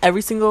literally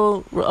every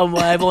single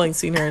I've only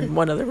seen her in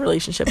one other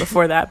relationship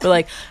before that, but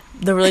like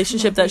the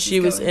relationship that she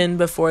was in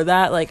before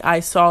that, like I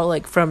saw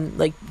like from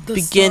like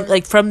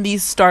from the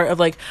start of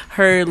like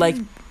her like,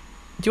 do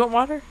you want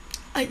water?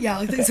 Yeah,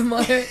 I'll take some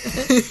water.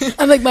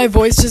 I'm like, my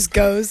voice just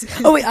goes.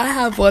 Oh wait, I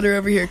have water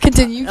over here.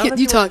 Continue.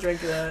 You talk.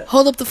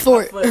 Hold up the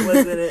fort. My foot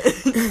was in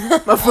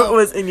it. My foot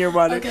was in your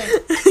water. Okay.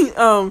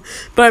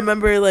 But I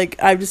remember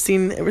like I've just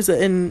seen it was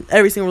in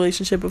every single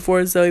relationship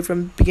before Zoe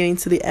from beginning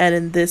to the end.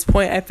 And this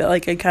point, I felt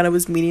like I kind of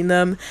was meeting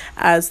them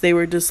as they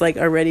were just like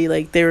already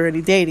like they were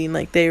already dating.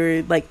 Like they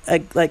were like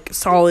a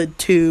solid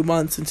 2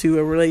 months into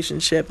a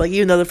relationship. Like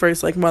even though the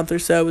first like month or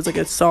so was like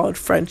a solid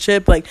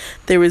friendship, like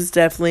there was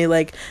definitely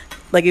like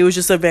it was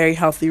just a very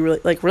healthy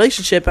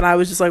relationship, and I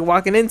was just like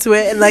walking into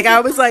it, and like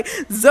I was like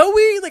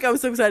Zoe, like I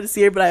was so excited to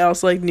see her, but I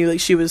also like knew like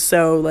she was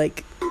so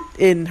like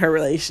in her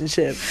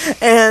relationship,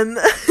 and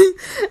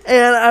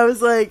I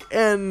was like,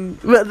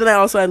 but then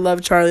I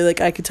love Charlie.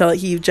 Like I could tell that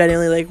he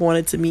genuinely like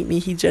wanted to meet me.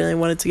 He genuinely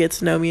wanted to get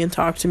to know me and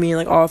talk to me.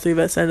 Like all three of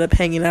us ended up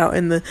hanging out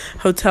in the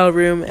hotel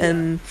room,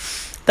 and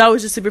that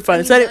was just super fun.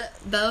 I mean,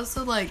 that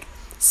also like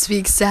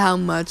speaks to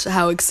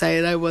how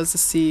excited I was to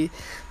see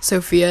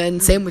Sophia,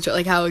 and same with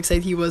like how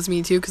excited he was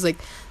me too, because like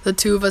the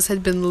two of us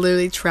had been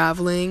literally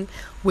traveling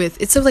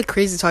with, it's so like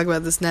crazy to talk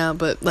about this now,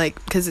 but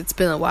like because it's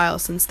been a while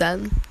since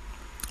then,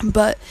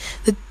 but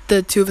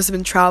the two of us have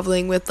been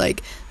traveling with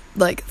like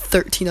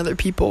 13 other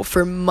people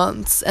for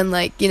months, and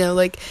like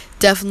like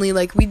definitely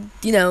like we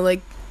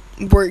like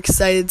we're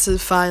excited to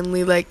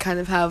finally like kind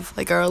of have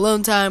like our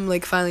alone time,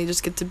 like finally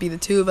just get to be the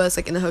two of us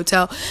like in the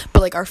hotel.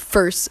 But like our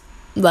first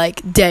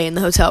like day in the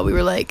hotel, we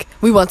were like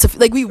we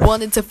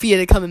wanted Sophia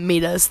to come and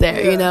meet us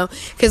there,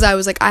 because I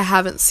was like, I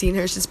haven't seen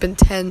her. She's been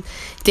 10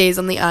 days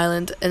on the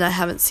island and I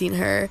haven't seen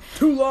her.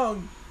 Too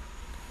long.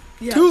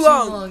 Too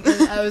long.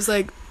 And I was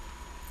like,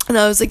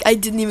 I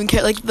didn't even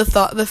care, like the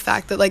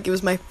fact that like it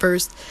was my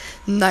first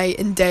night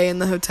and day in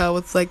the hotel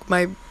with like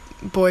my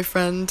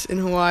boyfriend in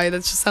Hawaii. That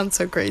just sounds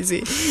so crazy.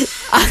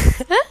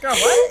 Girl,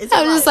 what?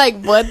 I was just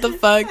like, what the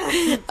fuck?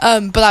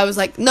 But I was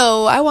like,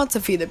 no, I want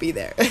Sophia to be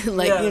there. Like, you know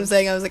what I'm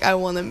saying? I was like, I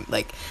want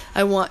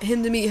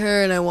him to meet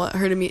her, and I want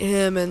her to meet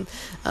him, and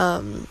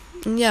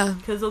yeah.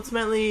 Because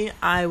ultimately,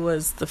 I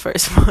was the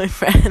first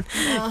boyfriend.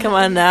 Come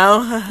on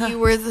now. You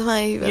were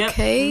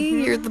okay? Mm-hmm.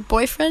 You're the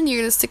boyfriend?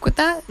 You're gonna stick with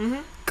that?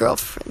 Mm-hmm.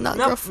 Girlfriend, not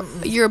nope. girlfriend.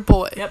 Mm-hmm. You're a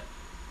boy. Yep.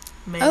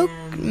 Man. Oh,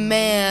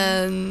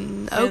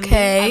 man.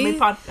 Okay.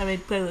 I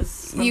made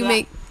playlists. You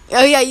make...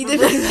 Oh, yeah, you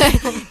did.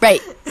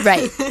 Right.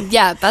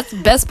 Yeah, that's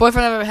the best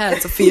boyfriend I've ever had,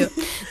 Sophia.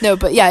 No,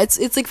 but yeah, it's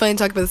like funny to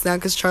talk about this now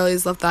because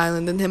Charlie's left the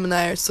island and him and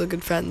I are still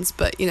good friends.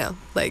 But,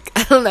 like,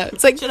 I don't know.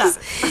 It's like...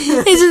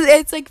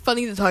 it's like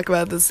funny to talk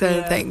about this kind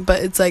of thing.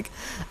 But it's like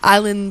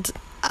island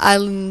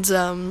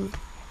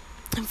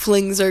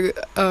flings are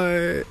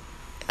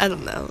I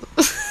don't know.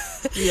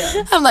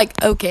 Yeah. I'm like,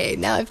 okay,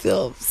 now I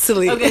feel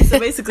silly. Okay, so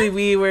basically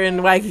we were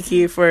in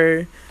Waikiki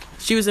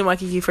she was in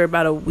Waikiki for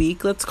about a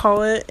week, let's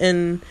call it,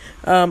 and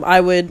I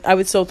would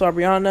still with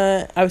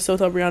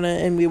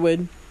Aubriana, and we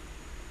would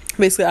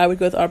basically I would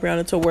go with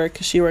Aubriana to work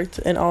because she worked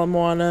in Ala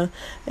Moana,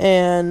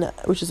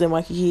 which is in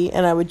Waikiki,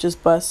 and I would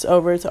just bus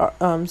over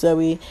to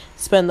Zoe,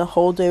 spend the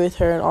whole day with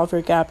her and all of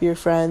her Gap Year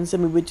friends,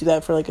 and we would do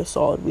that for like a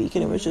solid week,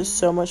 and it was just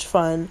so much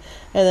fun.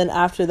 And then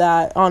after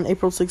that, on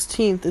April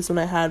 16th is when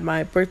I had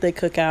my birthday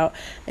cookout,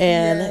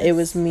 and it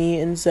was me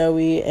and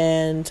Zoe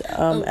and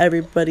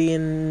everybody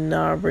in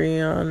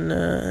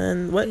Aubriana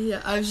and what?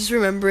 Yeah, I was just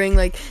remembering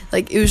like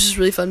it was just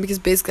really fun because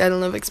basically I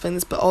don't know if I explained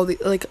this, but all the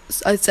like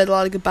I said a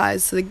lot of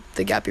goodbyes to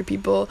the Gap Year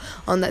people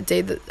on that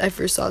day that I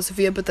first saw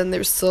Sophia, but then there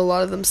was still a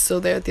lot of them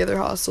still there at the other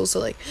hostel, so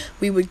like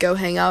we would go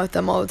hang out with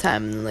them all the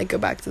time and like go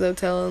back to the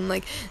hotel, and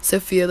like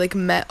Sophia like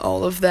met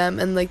all of them,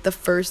 and like the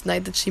first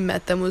night that she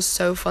met them was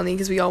so funny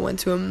because we all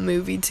went to a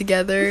movie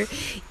together,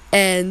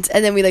 and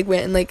then we like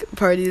went and like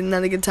partied and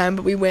had a good time,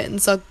 but we went and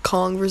saw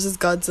Kong versus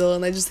Godzilla,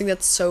 and I just think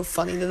that's so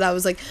funny that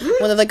was like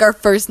one of like our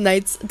first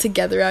nights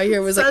together out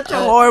here. Was such like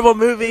a horrible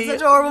movie.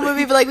 Such a horrible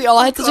movie, but like we all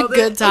had such a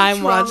good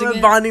time watching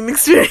it. Bonding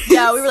experience.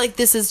 Yeah, we were like,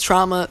 this is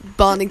trauma,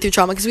 bonding through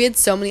trauma, because we had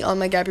so many on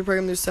my Gap Year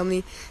program. There's so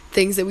many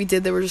things that we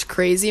did that were just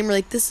crazy, and we're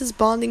like, this is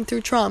bonding through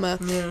trauma.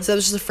 So that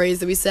was just a phrase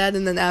that we said,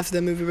 and then after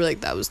the movie we're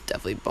like, that was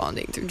definitely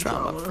bonding through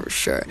trauma for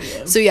sure.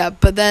 So yeah,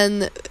 but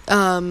then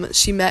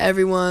she met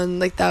everyone,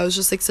 like that was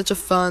just like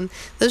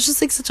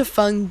such a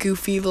fun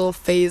goofy little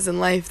phase in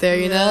life there,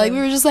 you know, like we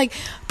were just like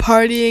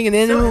partying and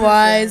in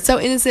Hawaii, so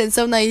innocent and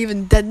so naive,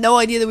 and had no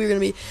idea that we were gonna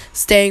be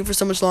staying for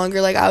so much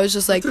longer. Like I was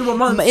just like,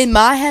 in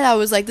my head I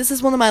was like, this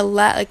is one of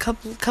my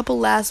couple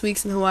last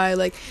weeks in Hawaii,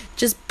 like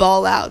just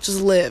ball out,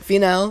 just live, you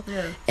know.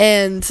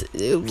 And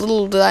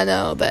little did I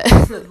know that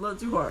not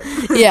too hard.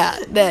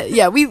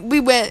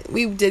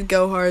 we did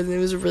go hard, and it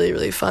was a really,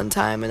 really fun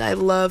time, and I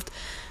loved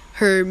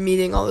her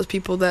meeting all those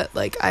people that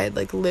like I had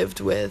like lived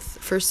with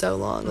for so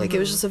long. Like it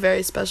was just a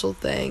very special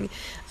thing,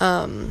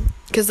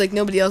 because like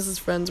nobody else's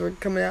friends were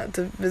coming out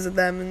to visit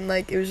them, and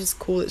like it was just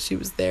cool that she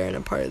was there and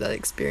a part of that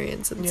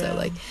experience. And so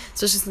like,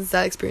 especially since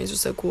that experience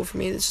was so cool for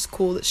me, it's just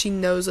cool that she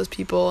knows those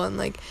people, and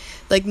like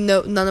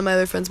no, none of my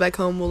other friends back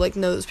home will like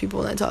know those people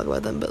when I talk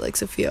about them, but like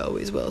Sophia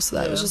always will. So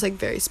that was just like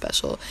very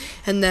special.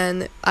 And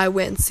then I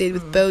went and stayed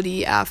with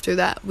Bodhi after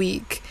that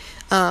week.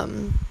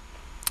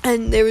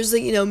 And there was,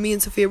 like, you know, me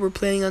and Sophia were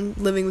planning on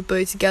living with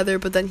Bodhi together,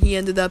 but then he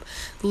ended up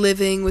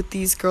living with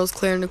these girls,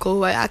 Claire and Nicole,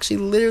 who I actually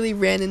literally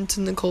ran into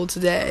Nicole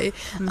today.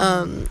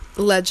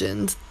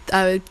 Legend.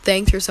 I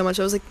thanked her so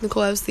much. I was like,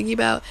 Nicole, I was thinking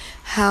about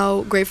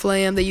how grateful I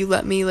am that you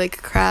let me,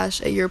 like,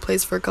 crash at your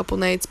place for a couple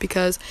nights,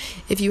 because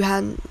if you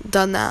hadn't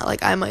done that,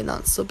 like, I might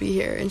not still be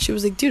here. And she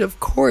was like, dude, of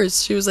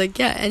course. She was like,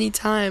 yeah,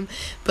 anytime.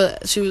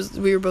 But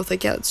we were both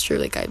like, yeah, it's true.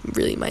 Like, I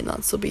really might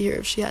not still be here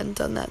if she hadn't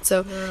done that.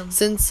 So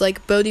since,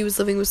 like, Bodhi was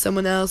living with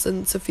someone else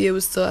and Sophia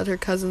was still at her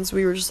cousin's,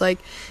 we were just like,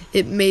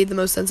 it made the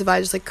most sense if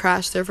I just, like,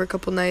 crashed there for a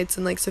couple nights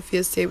and, like,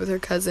 Sophia stayed with her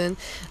cousin.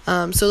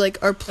 So,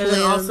 like, our plans...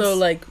 And then also,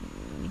 like,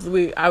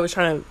 I was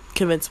trying to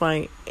convince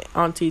my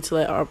auntie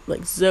to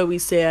let Zoe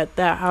stay at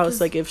that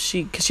house, like, because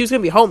she was gonna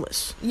be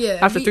homeless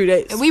after 3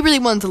 days, and we really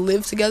wanted to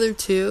live together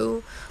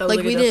too. Like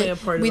we didn't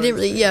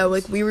really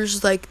like we were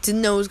just like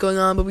didn't know what was going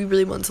on, but we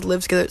really wanted to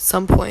live together at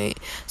some point.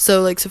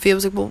 So like Sophia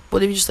was like, well,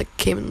 what if you just like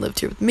came and lived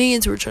here with me?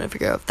 And so we were trying to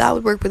figure out if that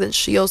would work, but then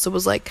she also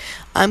was like,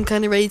 I'm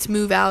kind of ready to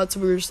move out. So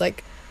we were just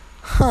like,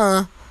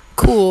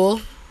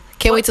 cool,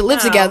 can't wait to live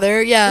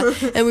together.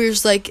 And we were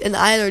just like, and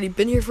I had already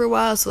been here for a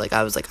while, so like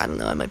I was like, I don't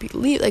know, I might be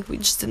leave, like we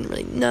just didn't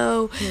really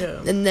know.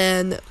 And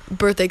then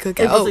birthday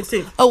cookout, April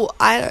 16th.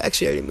 I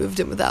actually already moved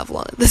in with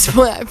Avalon at this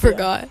point, I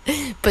forgot.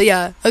 But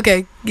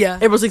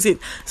April 16th.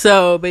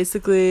 So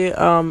basically it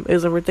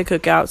was a birthday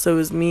cookout, so it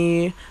was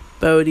me,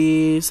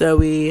 Bodhi,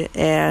 Zoe,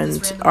 and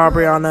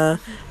Aubriana,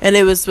 and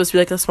it was supposed to be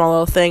like a small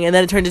little thing, and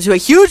then it turned into a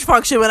huge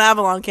function when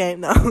Avalon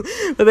came. No,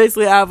 but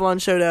basically Avalon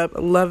showed up.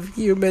 Love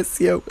you,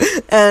 miss you.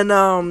 And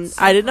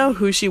I didn't know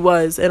who she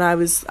was, and I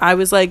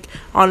was like,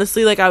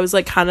 honestly, like I was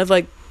like kind of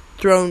like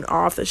thrown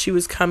off that she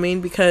was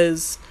coming,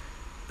 because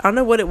I don't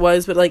know what it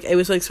was, but like it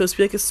was like supposed to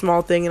be like a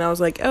small thing, and I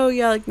was like, oh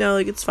yeah, like no,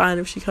 like it's fine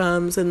if she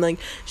comes. And like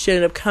she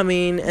ended up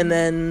coming, and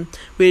then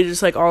we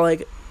just like all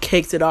like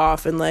caked it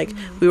off, and like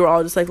we were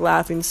all just like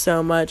laughing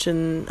so much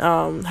and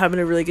having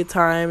a really good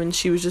time, and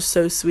she was just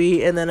so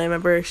sweet. And then I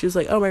remember she was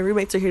like, oh, my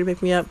roommates are here to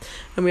pick me up,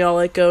 and we all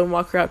like go and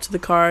walk her out to the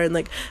car, and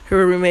like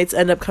her roommates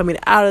end up coming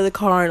out of the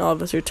car, and all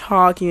of us are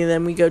talking, and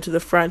then we go to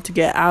the front to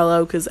get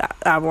aloe because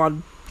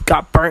Avalon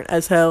got burnt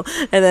as hell.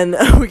 And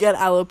then we get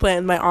aloe plant,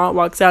 and my aunt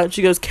walks out and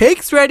she goes,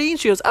 cake's ready. And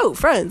she goes, oh,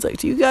 friends, like,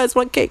 do you guys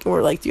want cake? And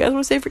we're like, do you guys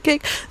want to stay for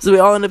cake? So we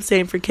all end up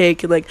staying for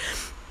cake. And like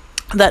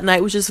that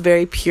night was just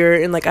very pure,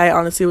 and like I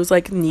honestly was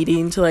like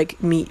needing to like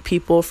meet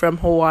people from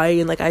Hawaii,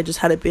 and like I just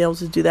hadn't been able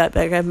to do that.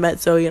 Like I've met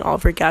Zoe and all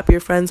of her gap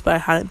year friends, but I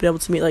hadn't been able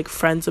to meet like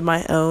friends of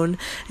my own.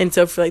 And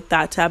so for like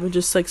that to happen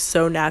just like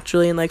so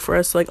naturally, and like for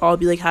us to like all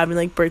be like having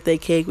like birthday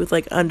cake with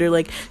like under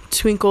like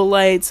twinkle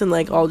lights, and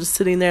like all just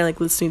sitting there like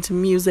listening to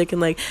music, and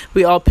like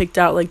we all picked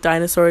out like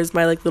dinosaurs.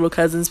 My like little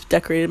cousins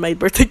decorated my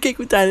birthday cake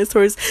with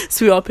dinosaurs,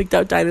 so we all picked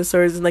out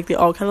dinosaurs, and like they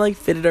all kind of like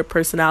fitted our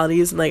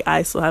personalities, and like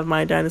I still have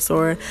my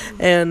dinosaur,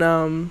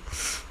 and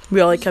we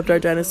all like kept our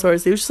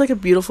dinosaurs. It was just like a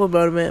beautiful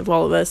moment of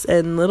all of us.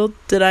 And little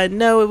did I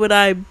know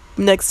it,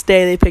 next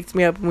day they picked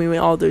me up, and we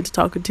went all the way to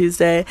Taco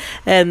Tuesday,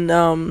 and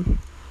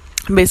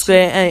basically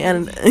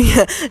and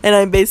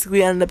I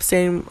basically ended up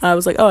staying. I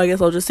was like, oh, I guess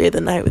I'll just stay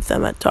the night with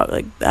them at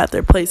at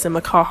their place in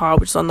Makaha,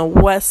 which is on the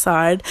west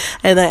side,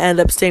 and I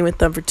ended up staying with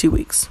them for 2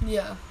 weeks.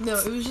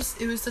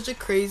 It was such a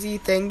crazy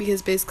thing,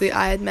 because basically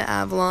I had met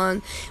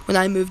Avalon when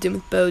I moved in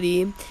with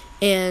Bodhi,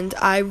 and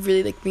I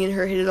really, like, me and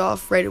her hit it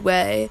off right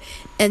away.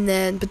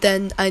 But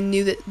then I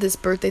knew that this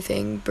birthday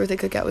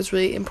cookout was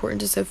really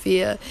important to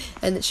Sophia,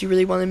 and that she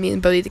really wanted me and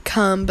Bodhi to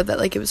come, but that,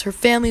 like, it was her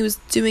family was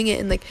doing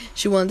it, and, like,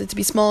 she wanted it to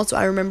be small. So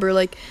I remember,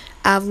 like,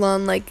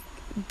 Avalon, like,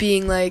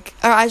 being, like,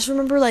 I just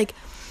remember, like,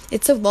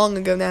 it's so long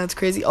ago now, it's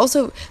crazy.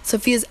 Also,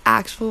 Sophia's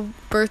actual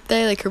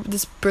birthday, like,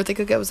 this birthday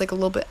cookout was, like, a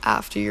little bit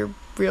after your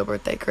real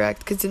birthday, correct?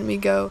 Because didn't we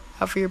go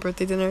out for your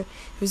birthday dinner. It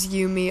was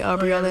you, me,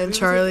 Aubriana, and it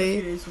Charlie.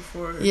 Was, like, a few days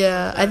before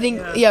I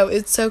think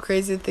it's so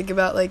crazy to think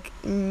about, like,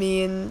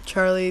 me and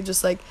Charlie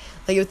just like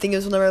I think it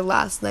was one of our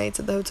last nights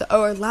at the hotel.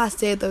 Oh, our last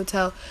day at the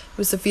hotel. It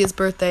was Sophia's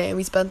birthday, and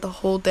we spent the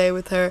whole day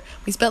with her.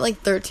 We spent like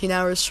 13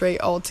 hours straight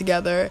all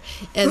together,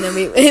 and then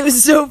it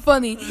was so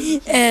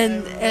funny.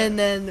 And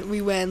then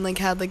we went and like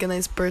had like a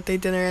nice birthday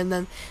dinner, and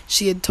then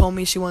she had told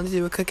me she wanted to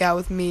do a cookout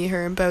with me,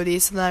 her, and Bodhi.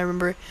 So then I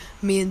remember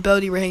me and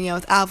Bodhi were hanging out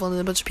with Avalon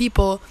and a bunch of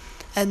people.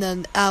 And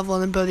then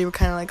Avalon and Bodhi were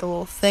kind of like a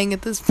little thing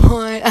at this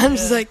point. I'm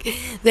just like,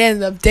 they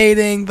ended up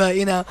dating, but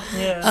you know,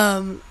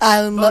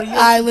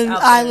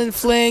 island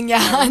fling. Yeah,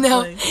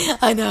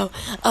 I know.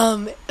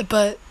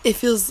 But it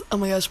feels. Oh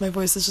my gosh, my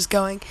voice is just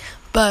going.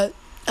 But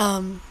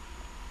I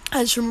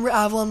just remember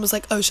Avalon was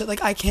like, oh shit,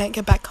 like I can't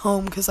get back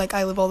home because like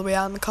I live all the way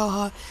out in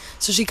Makaha,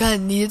 so she kind of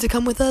needed to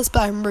come with us.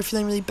 But I remember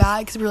feeling really bad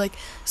because we were like,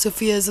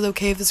 Sophia, is it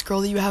okay if this girl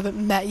that you haven't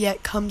met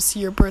yet comes to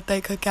your birthday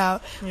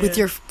cookout with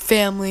your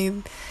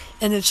family?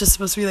 And it's just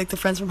supposed to be, like, the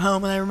friends from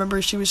home. And I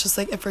remember she was just,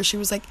 like, at first she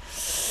was, like,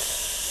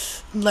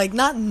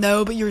 not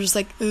no, but you were just,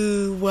 like,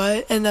 ooh,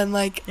 what? And then,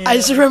 like, I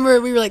just remember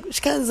we were, like, she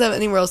kind of doesn't have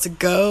anywhere else to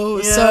go.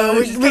 Yeah,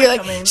 so we were,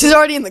 like, she's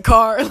already in the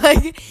car.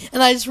 Like,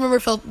 and I just remember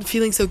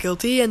feeling so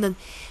guilty. And then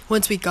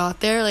once we got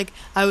there, like,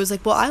 I was,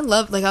 like, well, I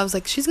was,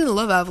 like, she's going to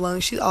love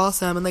Avalon. She's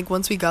awesome. And, like,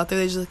 once we got there,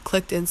 they just, like,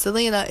 clicked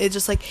instantly. And it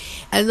just, like,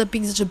 ended up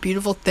being such a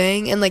beautiful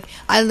thing. And, like,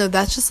 I don't know,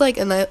 that's just, like,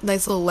 a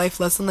nice little life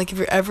lesson. Like, if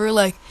you're ever,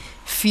 like,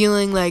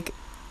 feeling, like,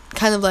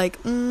 kind of like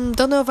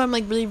don't know if I'm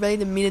like really ready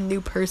to meet a new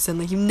person,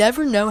 like you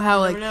never know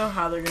how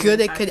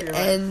good it could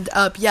end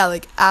up.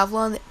 Like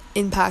Avalon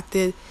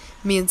impacted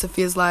me and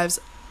Sophia's lives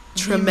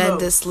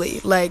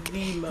tremendously. Like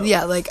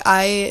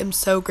I am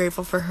so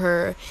grateful for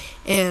her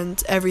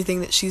and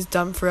everything that she's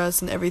done for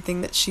us and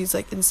everything that she's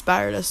like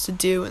inspired us to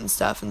do and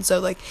stuff. And so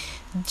like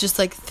just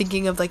like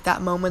thinking of like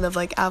that moment of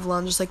like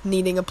Avalon just like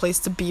needing a place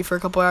to be for a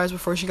couple hours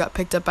before she got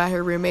picked up by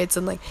her roommates,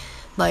 and like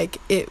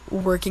it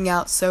working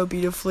out so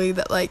beautifully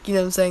that like, you know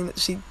what I'm saying, that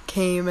she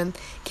came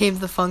to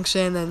the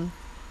function, and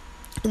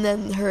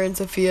then her and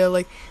Sophia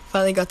like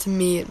finally got to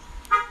meet.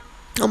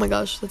 Oh my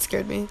gosh, that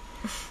scared me.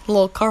 A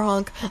little car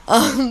honk.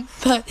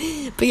 But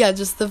yeah,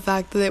 just the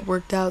fact that it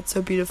worked out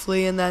so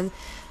beautifully. And then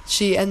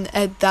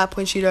at that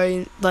point she'd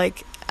already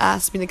like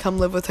asked me to come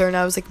live with her, and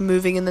I was like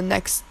moving in the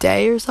next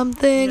day or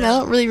something. I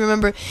don't really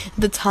remember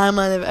the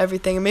timeline of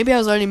everything, and maybe I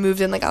was already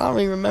moved in. Like I don't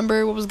really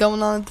remember what was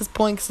going on at this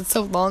point because it's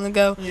so long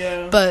ago.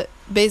 But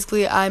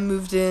basically I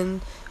moved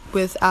in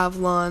with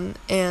Avalon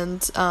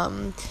and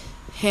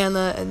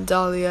Hannah and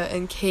Dahlia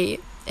and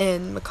Kate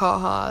in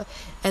Makaha,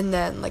 and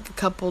then like a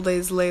couple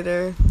days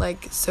later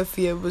like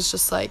Sophia was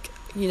just like,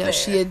 you know,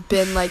 she had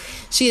been like,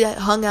 she had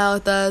hung out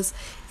with us,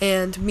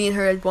 and me and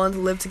her had wanted to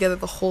live together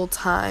the whole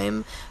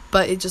time,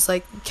 but it just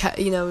like,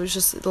 you know, it was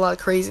just a lot of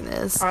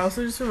craziness. I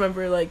also just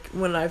remember like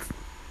when I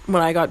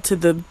got to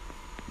the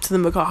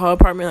Makaha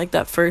apartment like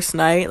that first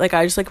night, like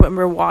I just like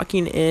remember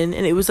walking in,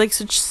 and it was like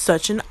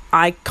such an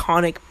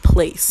iconic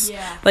place.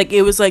 Like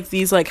it was like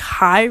these like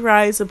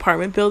high-rise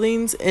apartment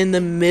buildings in the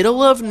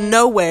middle of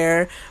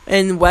nowhere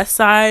in West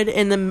Side,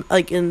 and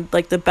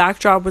the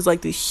backdrop was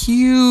like the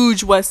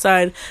huge West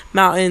Side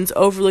mountains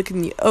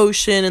overlooking the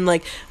ocean, and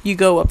like you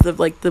go up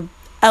the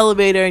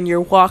elevator and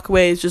your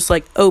walkway is just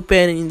like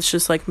open and it's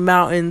just like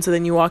mountains, and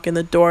then you walk in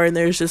the door and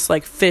there's just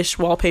like fish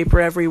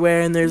wallpaper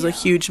everywhere, and there's a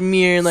huge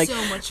mirror, and like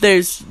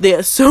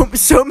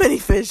so many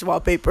fish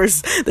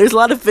wallpapers. There's a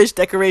lot of fish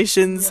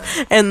decorations,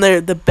 and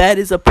the bed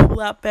is a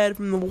pull-out bed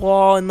from the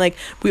wall, and like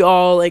we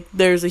all like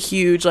there's a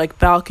huge like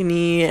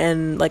balcony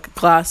and like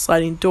glass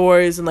sliding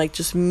doors, and like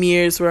just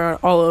mirrors were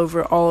all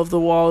over all of the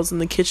walls, and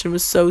the kitchen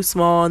was so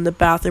small and the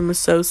bathroom was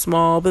so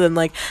small, but then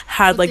like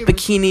had like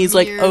bikinis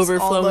like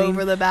overflowing all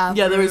over the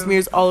bathroom. There was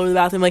mirrors all over the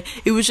bathroom. Like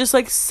it was just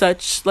like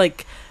such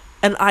like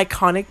an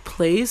iconic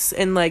place,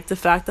 and like the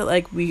fact that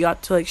like we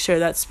got to like share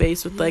that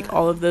space with like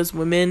all of those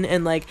women,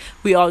 and like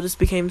we all just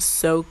became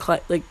so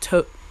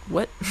toast.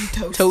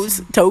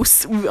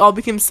 We all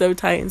became so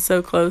tight and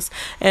so close,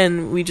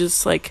 and we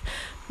just like,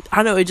 I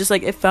don't know, it just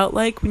like it felt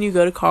like when you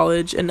go to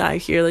college, and I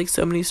hear like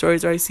so many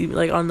stories, or I see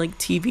like on like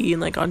TV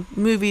and like on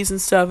movies and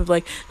stuff of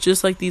like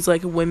just like these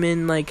like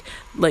women like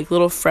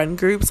little friend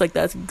groups, like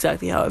that's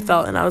exactly how it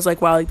felt. And I was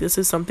like, wow, like this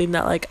is something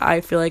that like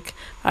I feel like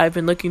I've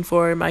been looking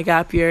for in my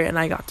gap year, and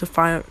I got to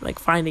find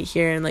it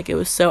here, and like it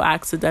was so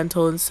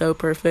accidental and so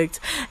perfect.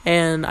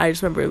 And I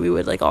just remember we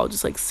would like all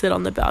just like sit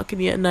on the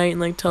balcony at night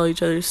and like tell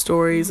each other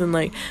stories, and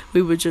like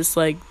we would just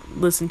like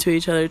listen to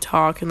each other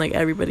talk, and like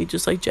everybody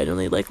just like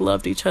genuinely like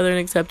loved each other and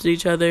accepted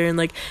each other, and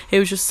like it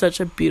was just such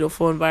a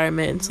beautiful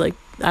environment. It's like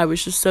I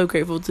was just so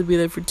grateful to be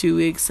there for 2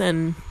 weeks,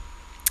 and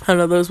I don't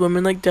know, those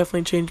women like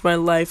definitely changed my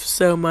life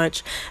so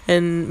much.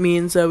 And me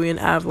and Zoe and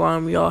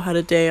Avalon, we all had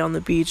a day on the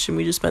beach, and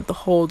we just spent the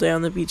whole day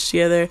on the beach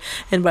together.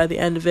 And by the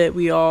end of it,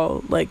 we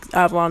all like,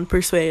 Avalon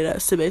persuaded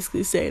us to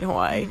basically stay in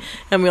Hawaii,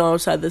 and we all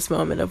just had this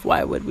moment of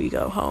why would we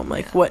go home,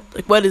 like what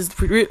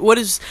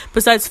is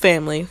besides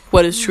family,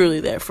 what is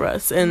truly there for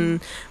us. And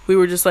we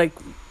were just like,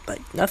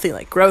 like nothing.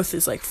 Like growth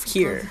is like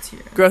here.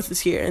 Growth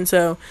is here. And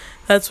so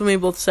that's when we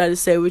both decided to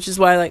stay, which is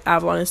why like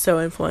Avalon is so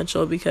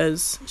influential,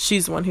 because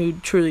she's the one who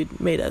truly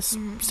made us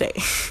stay.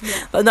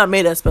 Not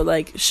made us, but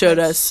like showed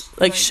us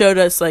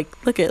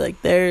like look at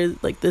like there,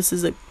 like this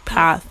is a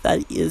path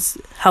that is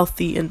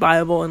healthy and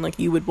viable, and like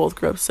you would both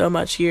grow so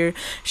much here.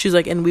 She was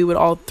like, and we would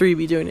all three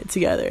be doing it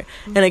together.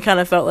 And it kind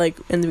of felt like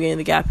in the beginning of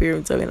the gap year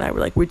when Zoe and I were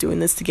like, we're doing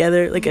this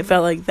together, like it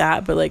felt like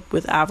that, but like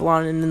with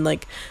Avalon, and then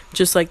like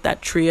just like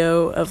that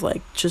trio of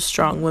like just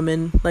strong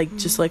women, like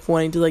just like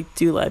wanting to like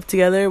do life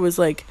together was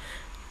like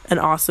an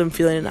awesome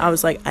feeling. And I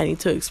was like, I need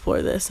to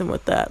explore this and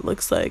what that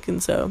looks like.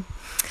 And so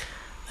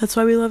that's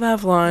why we love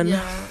Avalon.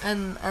 Yeah,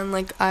 and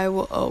like I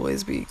will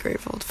always be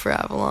grateful for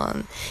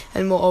Avalon,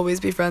 and we'll always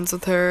be friends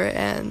with her.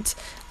 And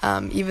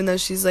even though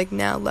she's like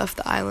now left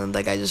the island,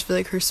 like I just feel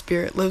like her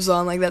spirit lives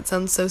on. Like that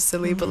sounds so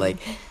silly, but like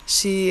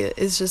she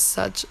is just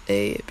such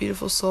a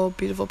beautiful soul,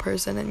 beautiful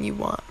person, and you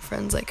want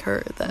friends like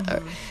her that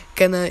are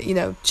gonna, you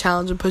know,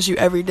 challenge and push you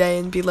every day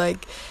and be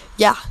like,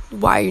 yeah,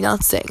 why are you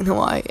not staying in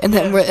Hawaii? And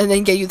then and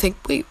then get you think,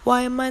 wait,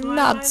 why am I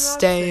not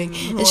staying?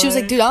 And she was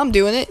like, dude, I'm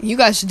doing it. You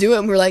guys should do it.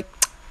 And we're like,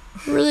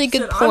 really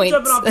good point.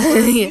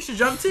 You should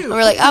jump too. And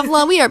we're like,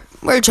 Avalon,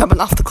 we're jumping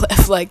off the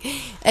cliff. Like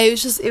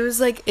it was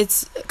like,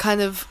 it's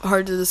kind of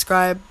hard to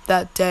describe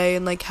that day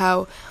and like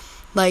how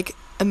like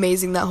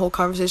amazing that whole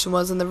conversation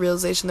was, and the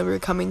realization that we were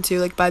coming to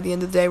like by the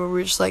end of the day, where we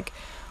were just like,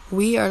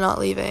 we are not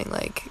leaving,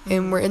 like,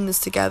 and we're in this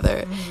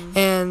together.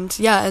 And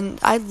yeah, and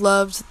I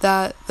loved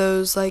that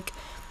those like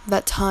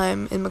that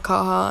time in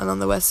Makaha and on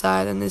the west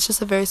side, and it's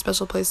just a very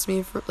special place to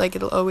me, for like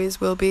it'll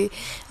always will be.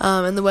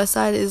 And the west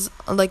side is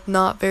like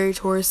not very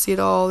touristy at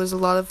all. There's a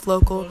lot of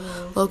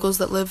locals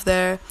that live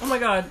there. Oh my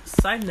god,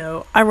 side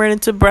note, I ran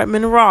into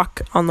Bretman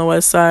Rock on the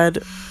west side.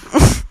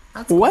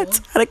 That's what?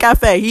 cool. At a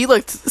cafe. He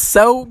looked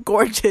so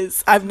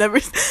gorgeous. I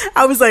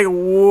was like,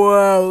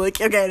 whoa.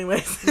 Like, okay,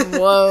 anyways.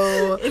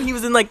 Whoa. And he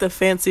was in like the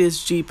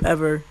fanciest Jeep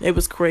ever. It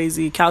was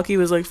crazy. Kalki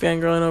was like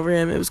fangirling over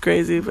him. It was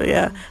crazy. But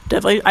yeah,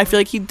 definitely. I feel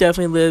like he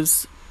definitely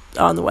lives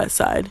on the west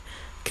side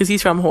because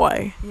he's from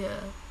Hawaii. Yeah.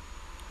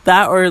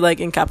 That or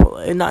like in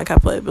Kapolei. Not in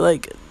Kapolei, but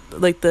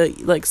like the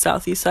like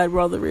southeast side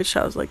where all the rich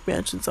house like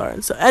mansions are.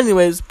 And so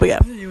anyways, but yeah.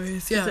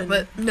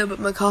 But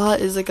Makaha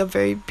is like a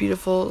very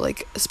beautiful,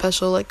 like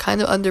special, like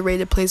kind of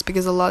underrated place,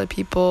 because a lot of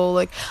people,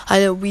 like, I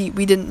know we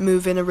didn't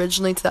move in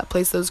originally to that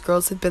place. Those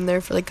girls had been there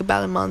for like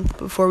about a month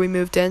before we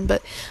moved in,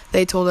 but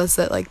they told us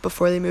that like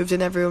before they moved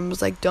in, everyone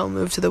was like, don't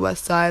move to the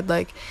west side.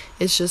 Like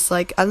it's just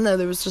like, I don't know,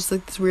 there was just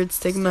like this weird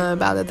stigma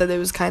about it, that it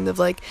was kind of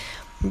like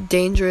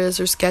dangerous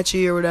or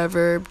sketchy or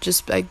whatever.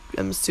 Just I'm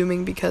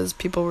assuming because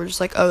people were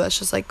just like, oh, that's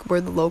just like where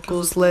the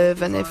locals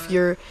live, and if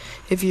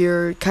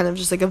you're kind of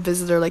just like a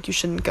visitor, like you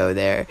shouldn't go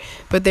there.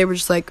 But they were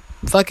just like,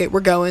 fuck it,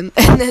 we're going.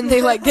 And then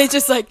they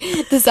just like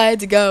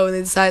decided to go,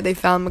 and they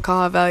found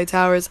Makaha Valley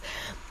Towers.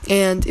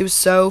 And it was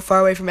so far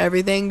away from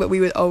everything, but we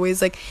would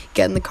always like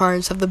get in the car and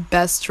just have the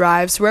best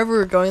drives wherever we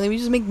were going. Like we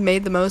just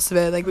made the most of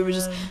it. Like we would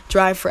just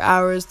drive for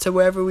hours to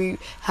wherever we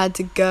had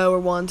to go or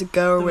wanted to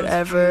go or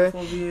whatever.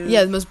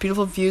 Yeah, the most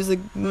beautiful views, like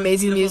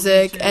amazing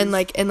music, and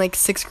like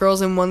 6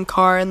 girls in one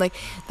car, and like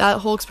that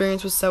whole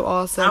experience was so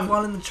awesome.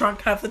 Avalon in the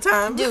trunk half the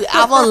time. Dude,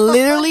 Avalon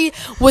literally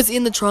was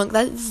in the trunk.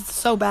 That is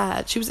so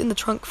bad. She was in the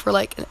trunk for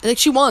like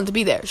she wanted to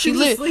be there. She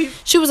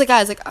was like,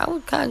 guys, like I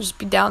would kind of just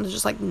be down to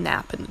just like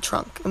nap in the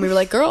trunk, and we were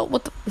like, girl,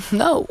 what the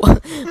no.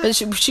 But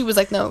she was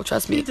like, no,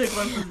 trust me.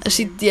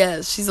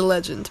 She's a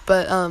legend.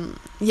 But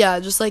yeah,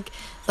 just like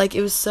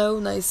it was so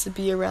nice to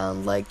be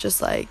around like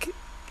just like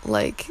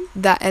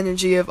that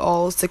energy of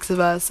all 6 of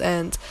us.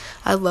 And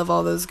I love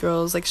all those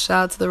girls. Like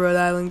shout out to the Rhode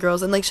Island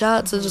girls, and like shout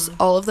out to just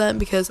all of them,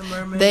 because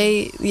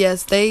we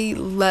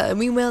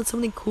went on so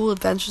many cool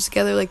adventures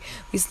together. Like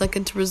we snuck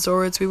into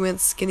resorts, we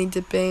went skinny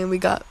dipping, we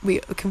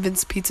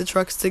convinced pizza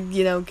trucks to,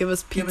 you know, give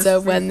us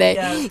pizza when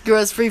they give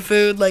us free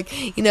food.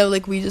 Like, you know,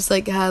 like we just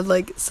like had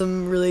like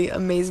some really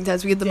amazing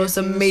times. We had the most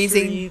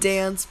amazing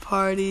dance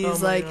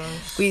parties.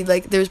 We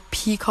like there's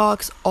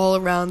peacocks all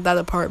around that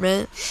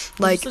apartment.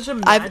 Like such a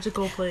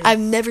magical place. I've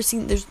never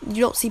seen,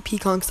 you don't see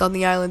peacocks on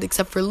the island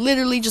except for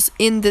literally just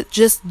in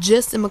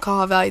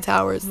Makaha Valley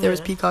Towers. There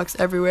was peacocks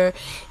everywhere.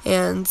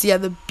 And yeah,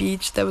 the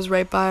beach that was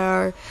right by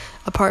our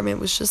apartment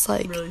was just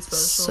like really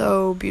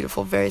so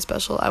beautiful, very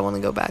special. I want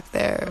to go back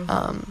there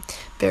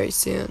very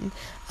soon.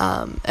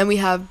 And we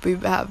have been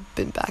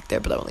back there,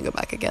 but I want to go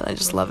back again. I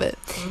just love it.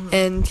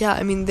 And yeah,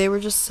 I mean, they were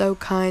just so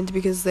kind,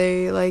 because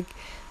they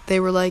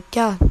were like,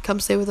 yeah, come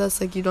stay with us,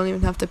 like you don't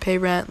even have to pay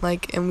rent,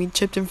 like, and we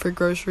chipped in for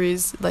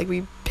groceries, like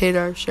we paid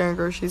our share in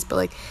groceries. But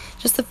like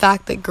just the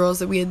fact that girls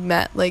that we had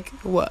met like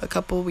a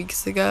couple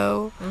weeks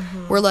ago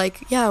were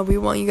like, yeah, we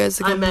want you guys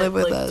to come live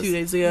with us 2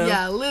 days ago.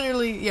 Yeah,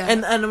 literally. Yeah.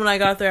 And when I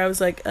got there, I was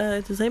like,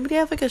 does anybody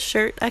have like a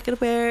shirt I could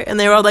wear? And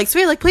they were all like,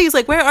 sweet, like please,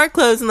 like wear our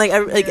clothes. And like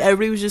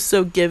everybody was just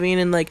so giving,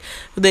 and like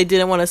they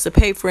didn't want us to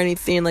pay for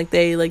anything. Like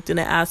they like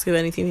didn't ask of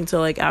anything until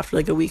like after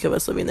like a week of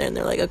us living there, and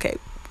they're like, okay,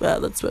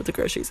 let's split the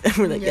groceries. And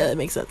we're like, yeah, that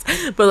makes sense.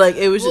 But like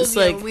it was just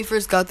like when we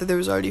first got there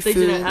was already they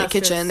food didn't in the ask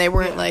kitchen. us- They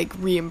weren't yeah. like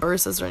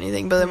reimburse us or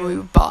anything. But then when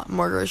we bought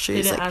more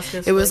groceries, didn't like ask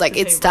us, it was like, like to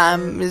it's pay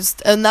time.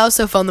 rent. And that was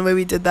so fun the way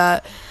we did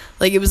that.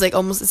 Like it was like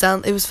almost it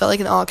felt like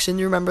an auction.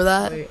 You remember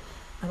that? Wait,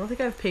 I don't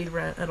think I've paid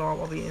rent at all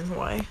while being in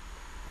Hawaii.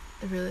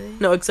 Really?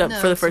 No, except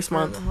for the except first for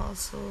month. the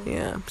hostel.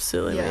 Yeah,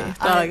 silly Yeah, me.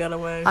 Thought I got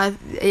away.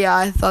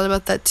 I thought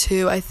about that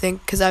too. I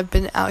think because I've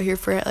been out here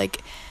for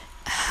like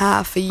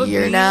half a But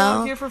year being now.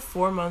 out here for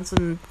 4 months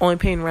and only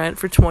paying rent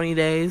for 20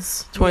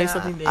 days, 20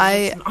 something days.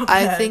 is not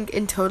I bad. think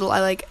in total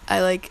I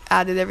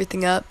added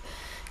everything up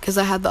because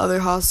I had the other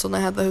hostel and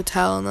I had the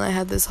hotel and then I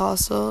had this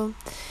hostel,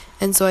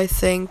 and so I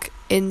think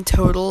in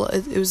total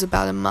it was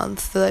about a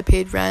month that I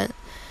paid rent.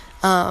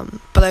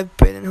 But I've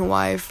been in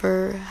Hawaii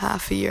for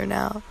half a year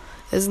now.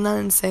 Isn't that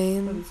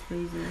insane? That is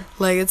crazy.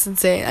 Like it's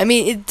insane. I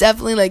mean, it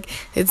definitely like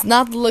it's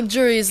not the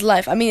luxurious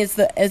life. I mean, it's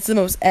the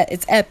most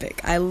it's epic.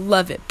 I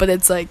love it, but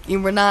it's like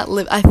we're not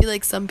I feel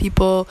like some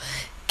people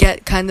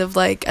get kind of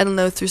like I don't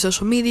know through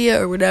social media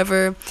or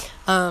whatever,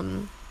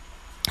 and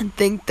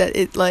think that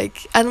it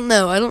like I don't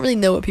know. I don't really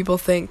know what people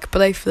think,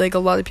 but I feel like a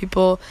lot of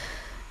people,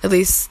 at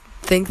least,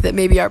 think that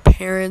maybe our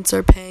parents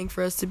are paying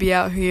for us to be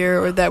out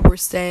here or that we're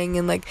staying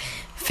in like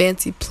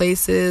fancy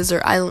places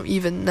or I don't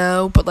even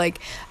know, but like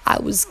I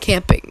was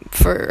camping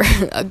for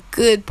a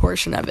good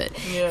portion of it.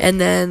 Yeah.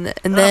 And then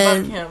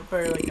camp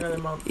for like another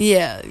month.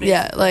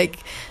 yeah, like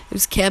I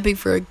was camping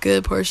for a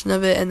good portion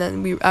of it, and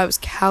then I was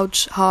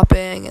couch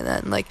hopping, and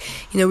then like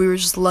we were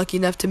just lucky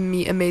enough to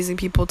meet amazing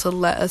people to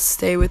let us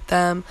stay with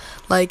them.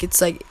 Like it's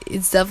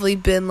definitely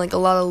been like a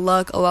lot of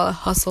luck, a lot of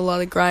hustle, a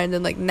lot of grind,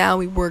 and like now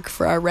we work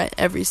for our rent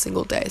every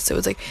single day. So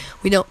it's like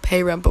we don't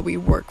pay rent, but we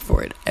work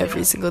for it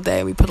every single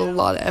day. We put a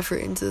lot of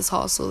effort into this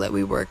hostel that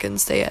we work and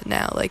stay at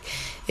now. Like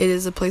it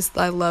is a place that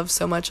I love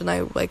so much, and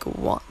I like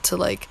want to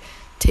like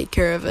take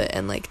care of it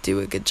and like do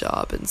a good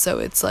job. And so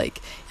it's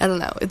like I don't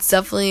know, it's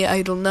definitely,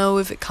 I don't know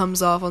if it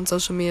comes off on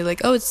social media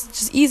like, oh, it's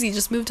just easy,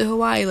 just move to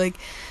Hawaii, like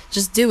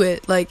just do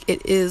it. Like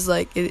it is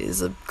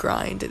a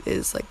grind. It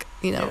is like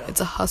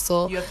it's a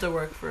hustle. You have to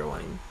work for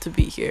wanting to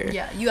be here.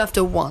 Yeah, you have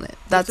to want it.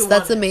 That's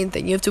the main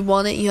thing. You have to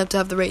want it. You have to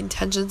have the right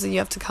intentions, and you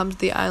have to come to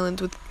the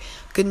island with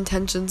good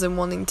intentions and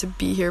wanting to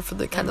be here for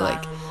the kind of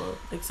like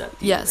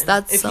accept you. Yes, And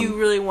that's if you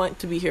really want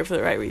to be here for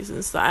the right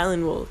reasons, the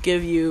island will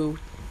give you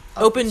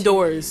open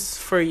doors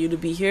for you to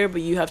be here, but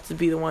you have to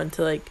be the one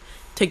to like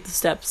take the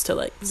steps to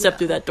like step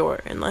through that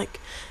door and like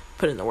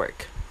put in the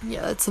work.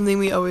 Yeah, that's something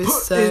we always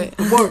say.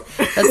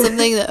 That's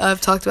something that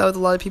I've talked about with a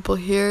lot of people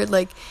here.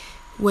 Like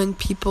when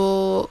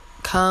people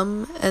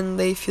come and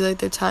they feel like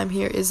their time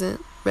here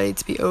isn't ready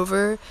to be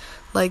over,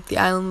 like the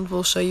island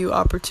will show you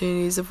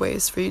opportunities of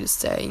ways for you to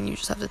stay, and you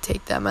just have to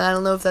take them. And I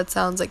don't know if that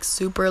sounds like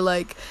super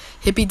like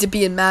hippie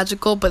dippy and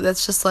magical, but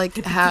that's just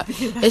like how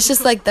it's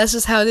just like that's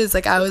just how it is.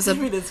 Like I was a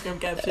what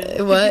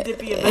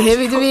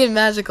hippie dippy and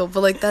magical,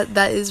 but like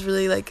that is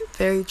really like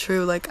very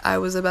true. Like I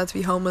was about to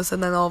be homeless,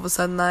 and then all of a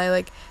sudden I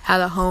like had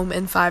a home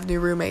and 5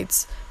 new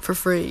roommates for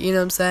free. You know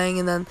what I'm saying?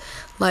 And then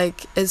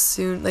like as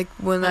soon like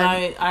when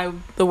I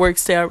the work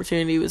stay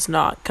opportunity was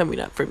not coming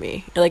up for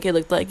me. Like it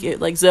looked like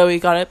it, like Zoe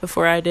got it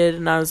before I did,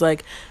 and I was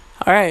like,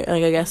 all right,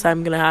 like I guess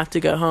I'm gonna have to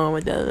go home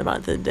at the end of the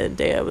month. And then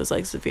Dea was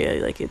like,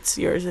 Sophia, like it's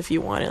yours if you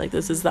want it. Like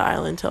this is the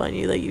island telling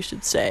you that you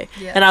should stay.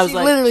 Yeah. And I was she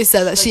like, literally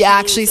said that. She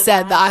actually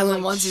said the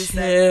island wants you to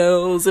stay.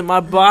 Chills in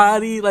my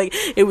body. Like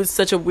it was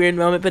such a weird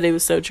moment, but it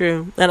was so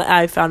true, and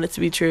I found it to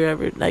be true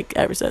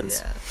ever since.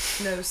 Yeah.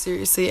 No,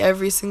 seriously,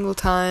 every single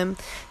time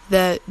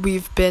that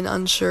we've been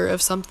unsure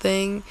of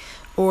something,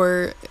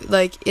 or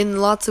like in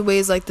lots of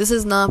ways, like this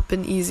has not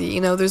been easy.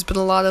 There's been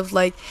a lot of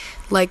like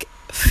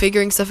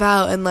figuring stuff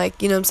out, and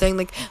like what I'm saying,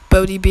 like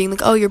Bodhi being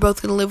like, oh, you're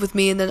both gonna live with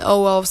me, and then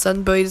all of a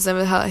sudden Bodhi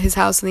doesn't have his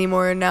house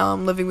anymore, and now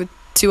I'm living with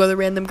 2 other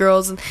random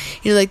girls. And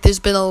like there's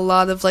been a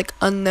lot of like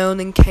unknown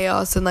and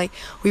chaos, and like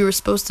we were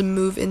supposed to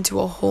move into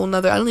a whole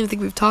nother, I don't even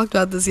think we've talked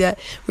about this yet,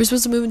 we were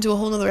supposed to move into a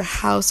whole nother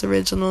house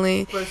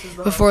originally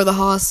before the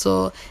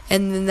hostel,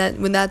 and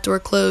then when that door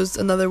closed,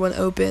 another one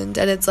opened.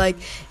 And it's like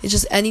it's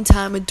just any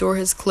time a door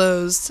has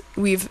closed,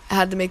 we've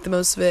had to make the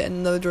most of it, and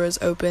another door has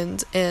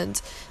opened.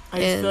 And I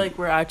just feel like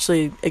we're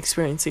actually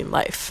experiencing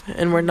life,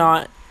 and we're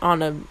not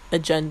on an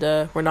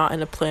agenda, we're not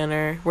in a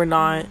planner, we're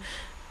not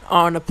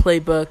on a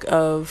playbook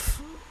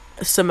of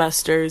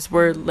semesters.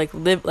 We're like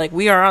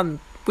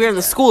we're in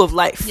the school of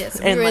life.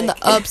 Yes, and we're in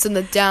the ups and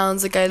the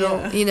downs. Like I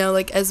don't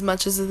like as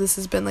much as this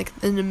has been like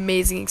an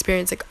amazing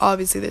experience, like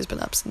obviously there's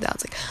been ups and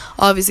downs, like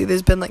obviously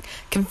there's been like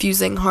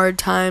confusing hard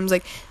times,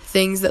 like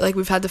things that like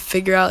we've had to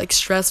figure out, like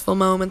stressful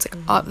moments, like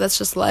that's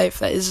just life.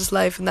 That is just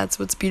life, and that's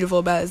what's beautiful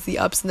about it, is the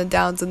ups and the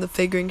downs and the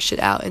figuring shit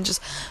out and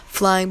just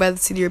flying by the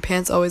seat of your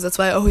pants always. That's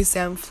why I always say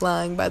I'm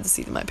flying by the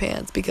seat of my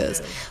pants,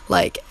 because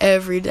like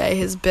every day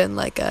has been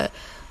like a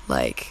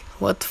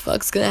what the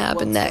fuck's gonna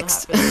happen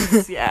next.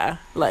 Yeah,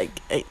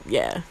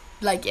 yes.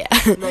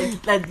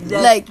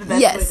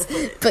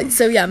 But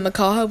so yeah,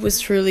 Makaha was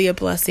truly a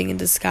blessing in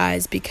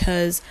disguise,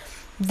 because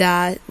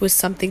that was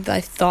something that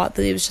I thought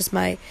that it was just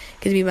gonna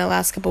be my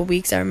last couple of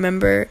weeks. I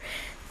remember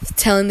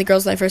telling the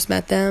girls when I first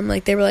met them,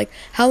 like, they were like,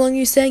 how long are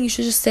you staying? You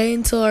should just stay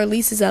until our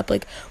lease is up.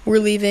 Like, we're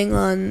leaving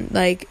on,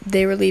 like,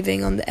 they were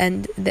leaving on the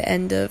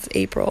end of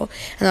April,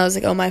 and I was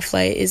like, oh, my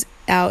flight is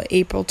out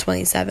April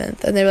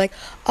 27th, and they were like,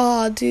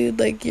 oh, dude,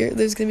 like,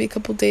 there's gonna be a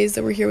couple days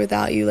that we're here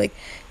without you, like,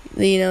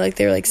 you know, like,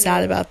 they were, like,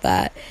 sad about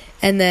that,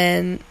 and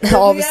then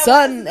all of a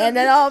sudden,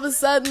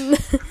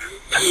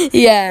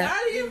 yeah,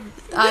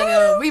 I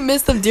know, we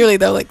miss them dearly,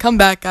 though. Like, come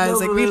back,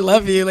 guys. Like, we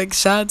love you. Like,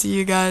 shout out to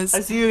you guys. I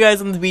see you guys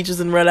on the beaches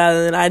in Rhode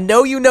Island, and I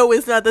know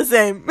it's not the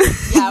same.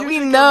 Yeah, we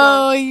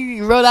know.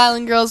 You Rhode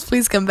Island girls,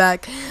 please come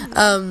back.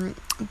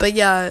 But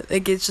yeah,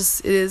 like,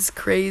 it is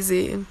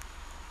crazy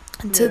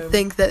to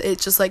think that it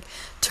just, like,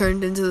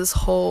 turned into this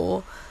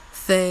whole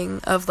thing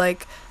of,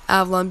 like,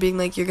 Avalon being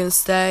like, you're gonna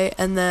stay,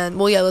 and then,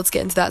 well, yeah, let's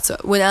get into that. So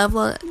when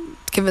Avalon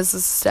convinced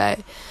us to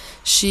stay,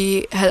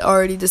 she had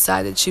already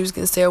decided she was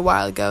going to stay a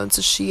while ago, and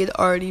so she had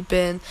already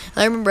been, and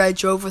I remember I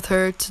drove with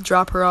her to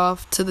drop her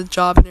off to the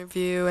job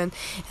interview, and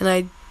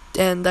I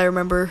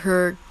remember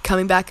her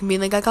coming back and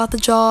being like, I got the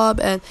job,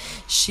 and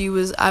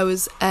I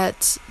was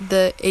at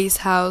the Ace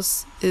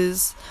House,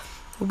 is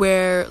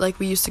where, like,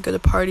 we used to go to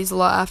parties a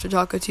lot after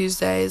Taco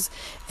Tuesdays,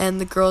 and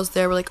the girls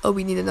there were like, oh,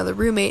 we need another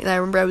roommate, and I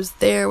remember I was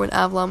there when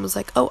Avalon was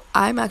like, oh,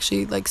 I'm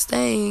actually, like,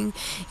 staying,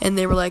 and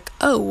they were like,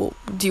 oh, well,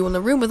 do you want to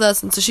room with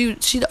us? And so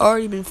she'd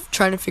already been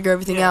trying to figure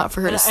everything out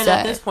for her to stay. And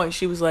at this point,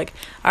 she was like,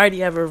 I already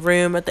have a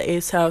room at the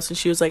Ace House, and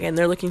she was like, and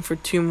they're looking for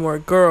 2 more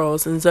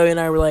girls, and Zoe and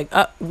I were like,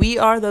 we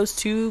are those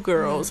 2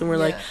 girls, and we're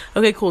like,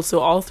 okay, cool,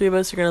 so all 3 of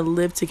us are going to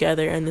live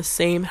together in the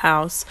same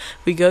house.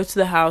 We go to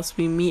the house,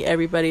 we meet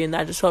everybody, and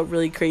that just felt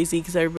really crazy, because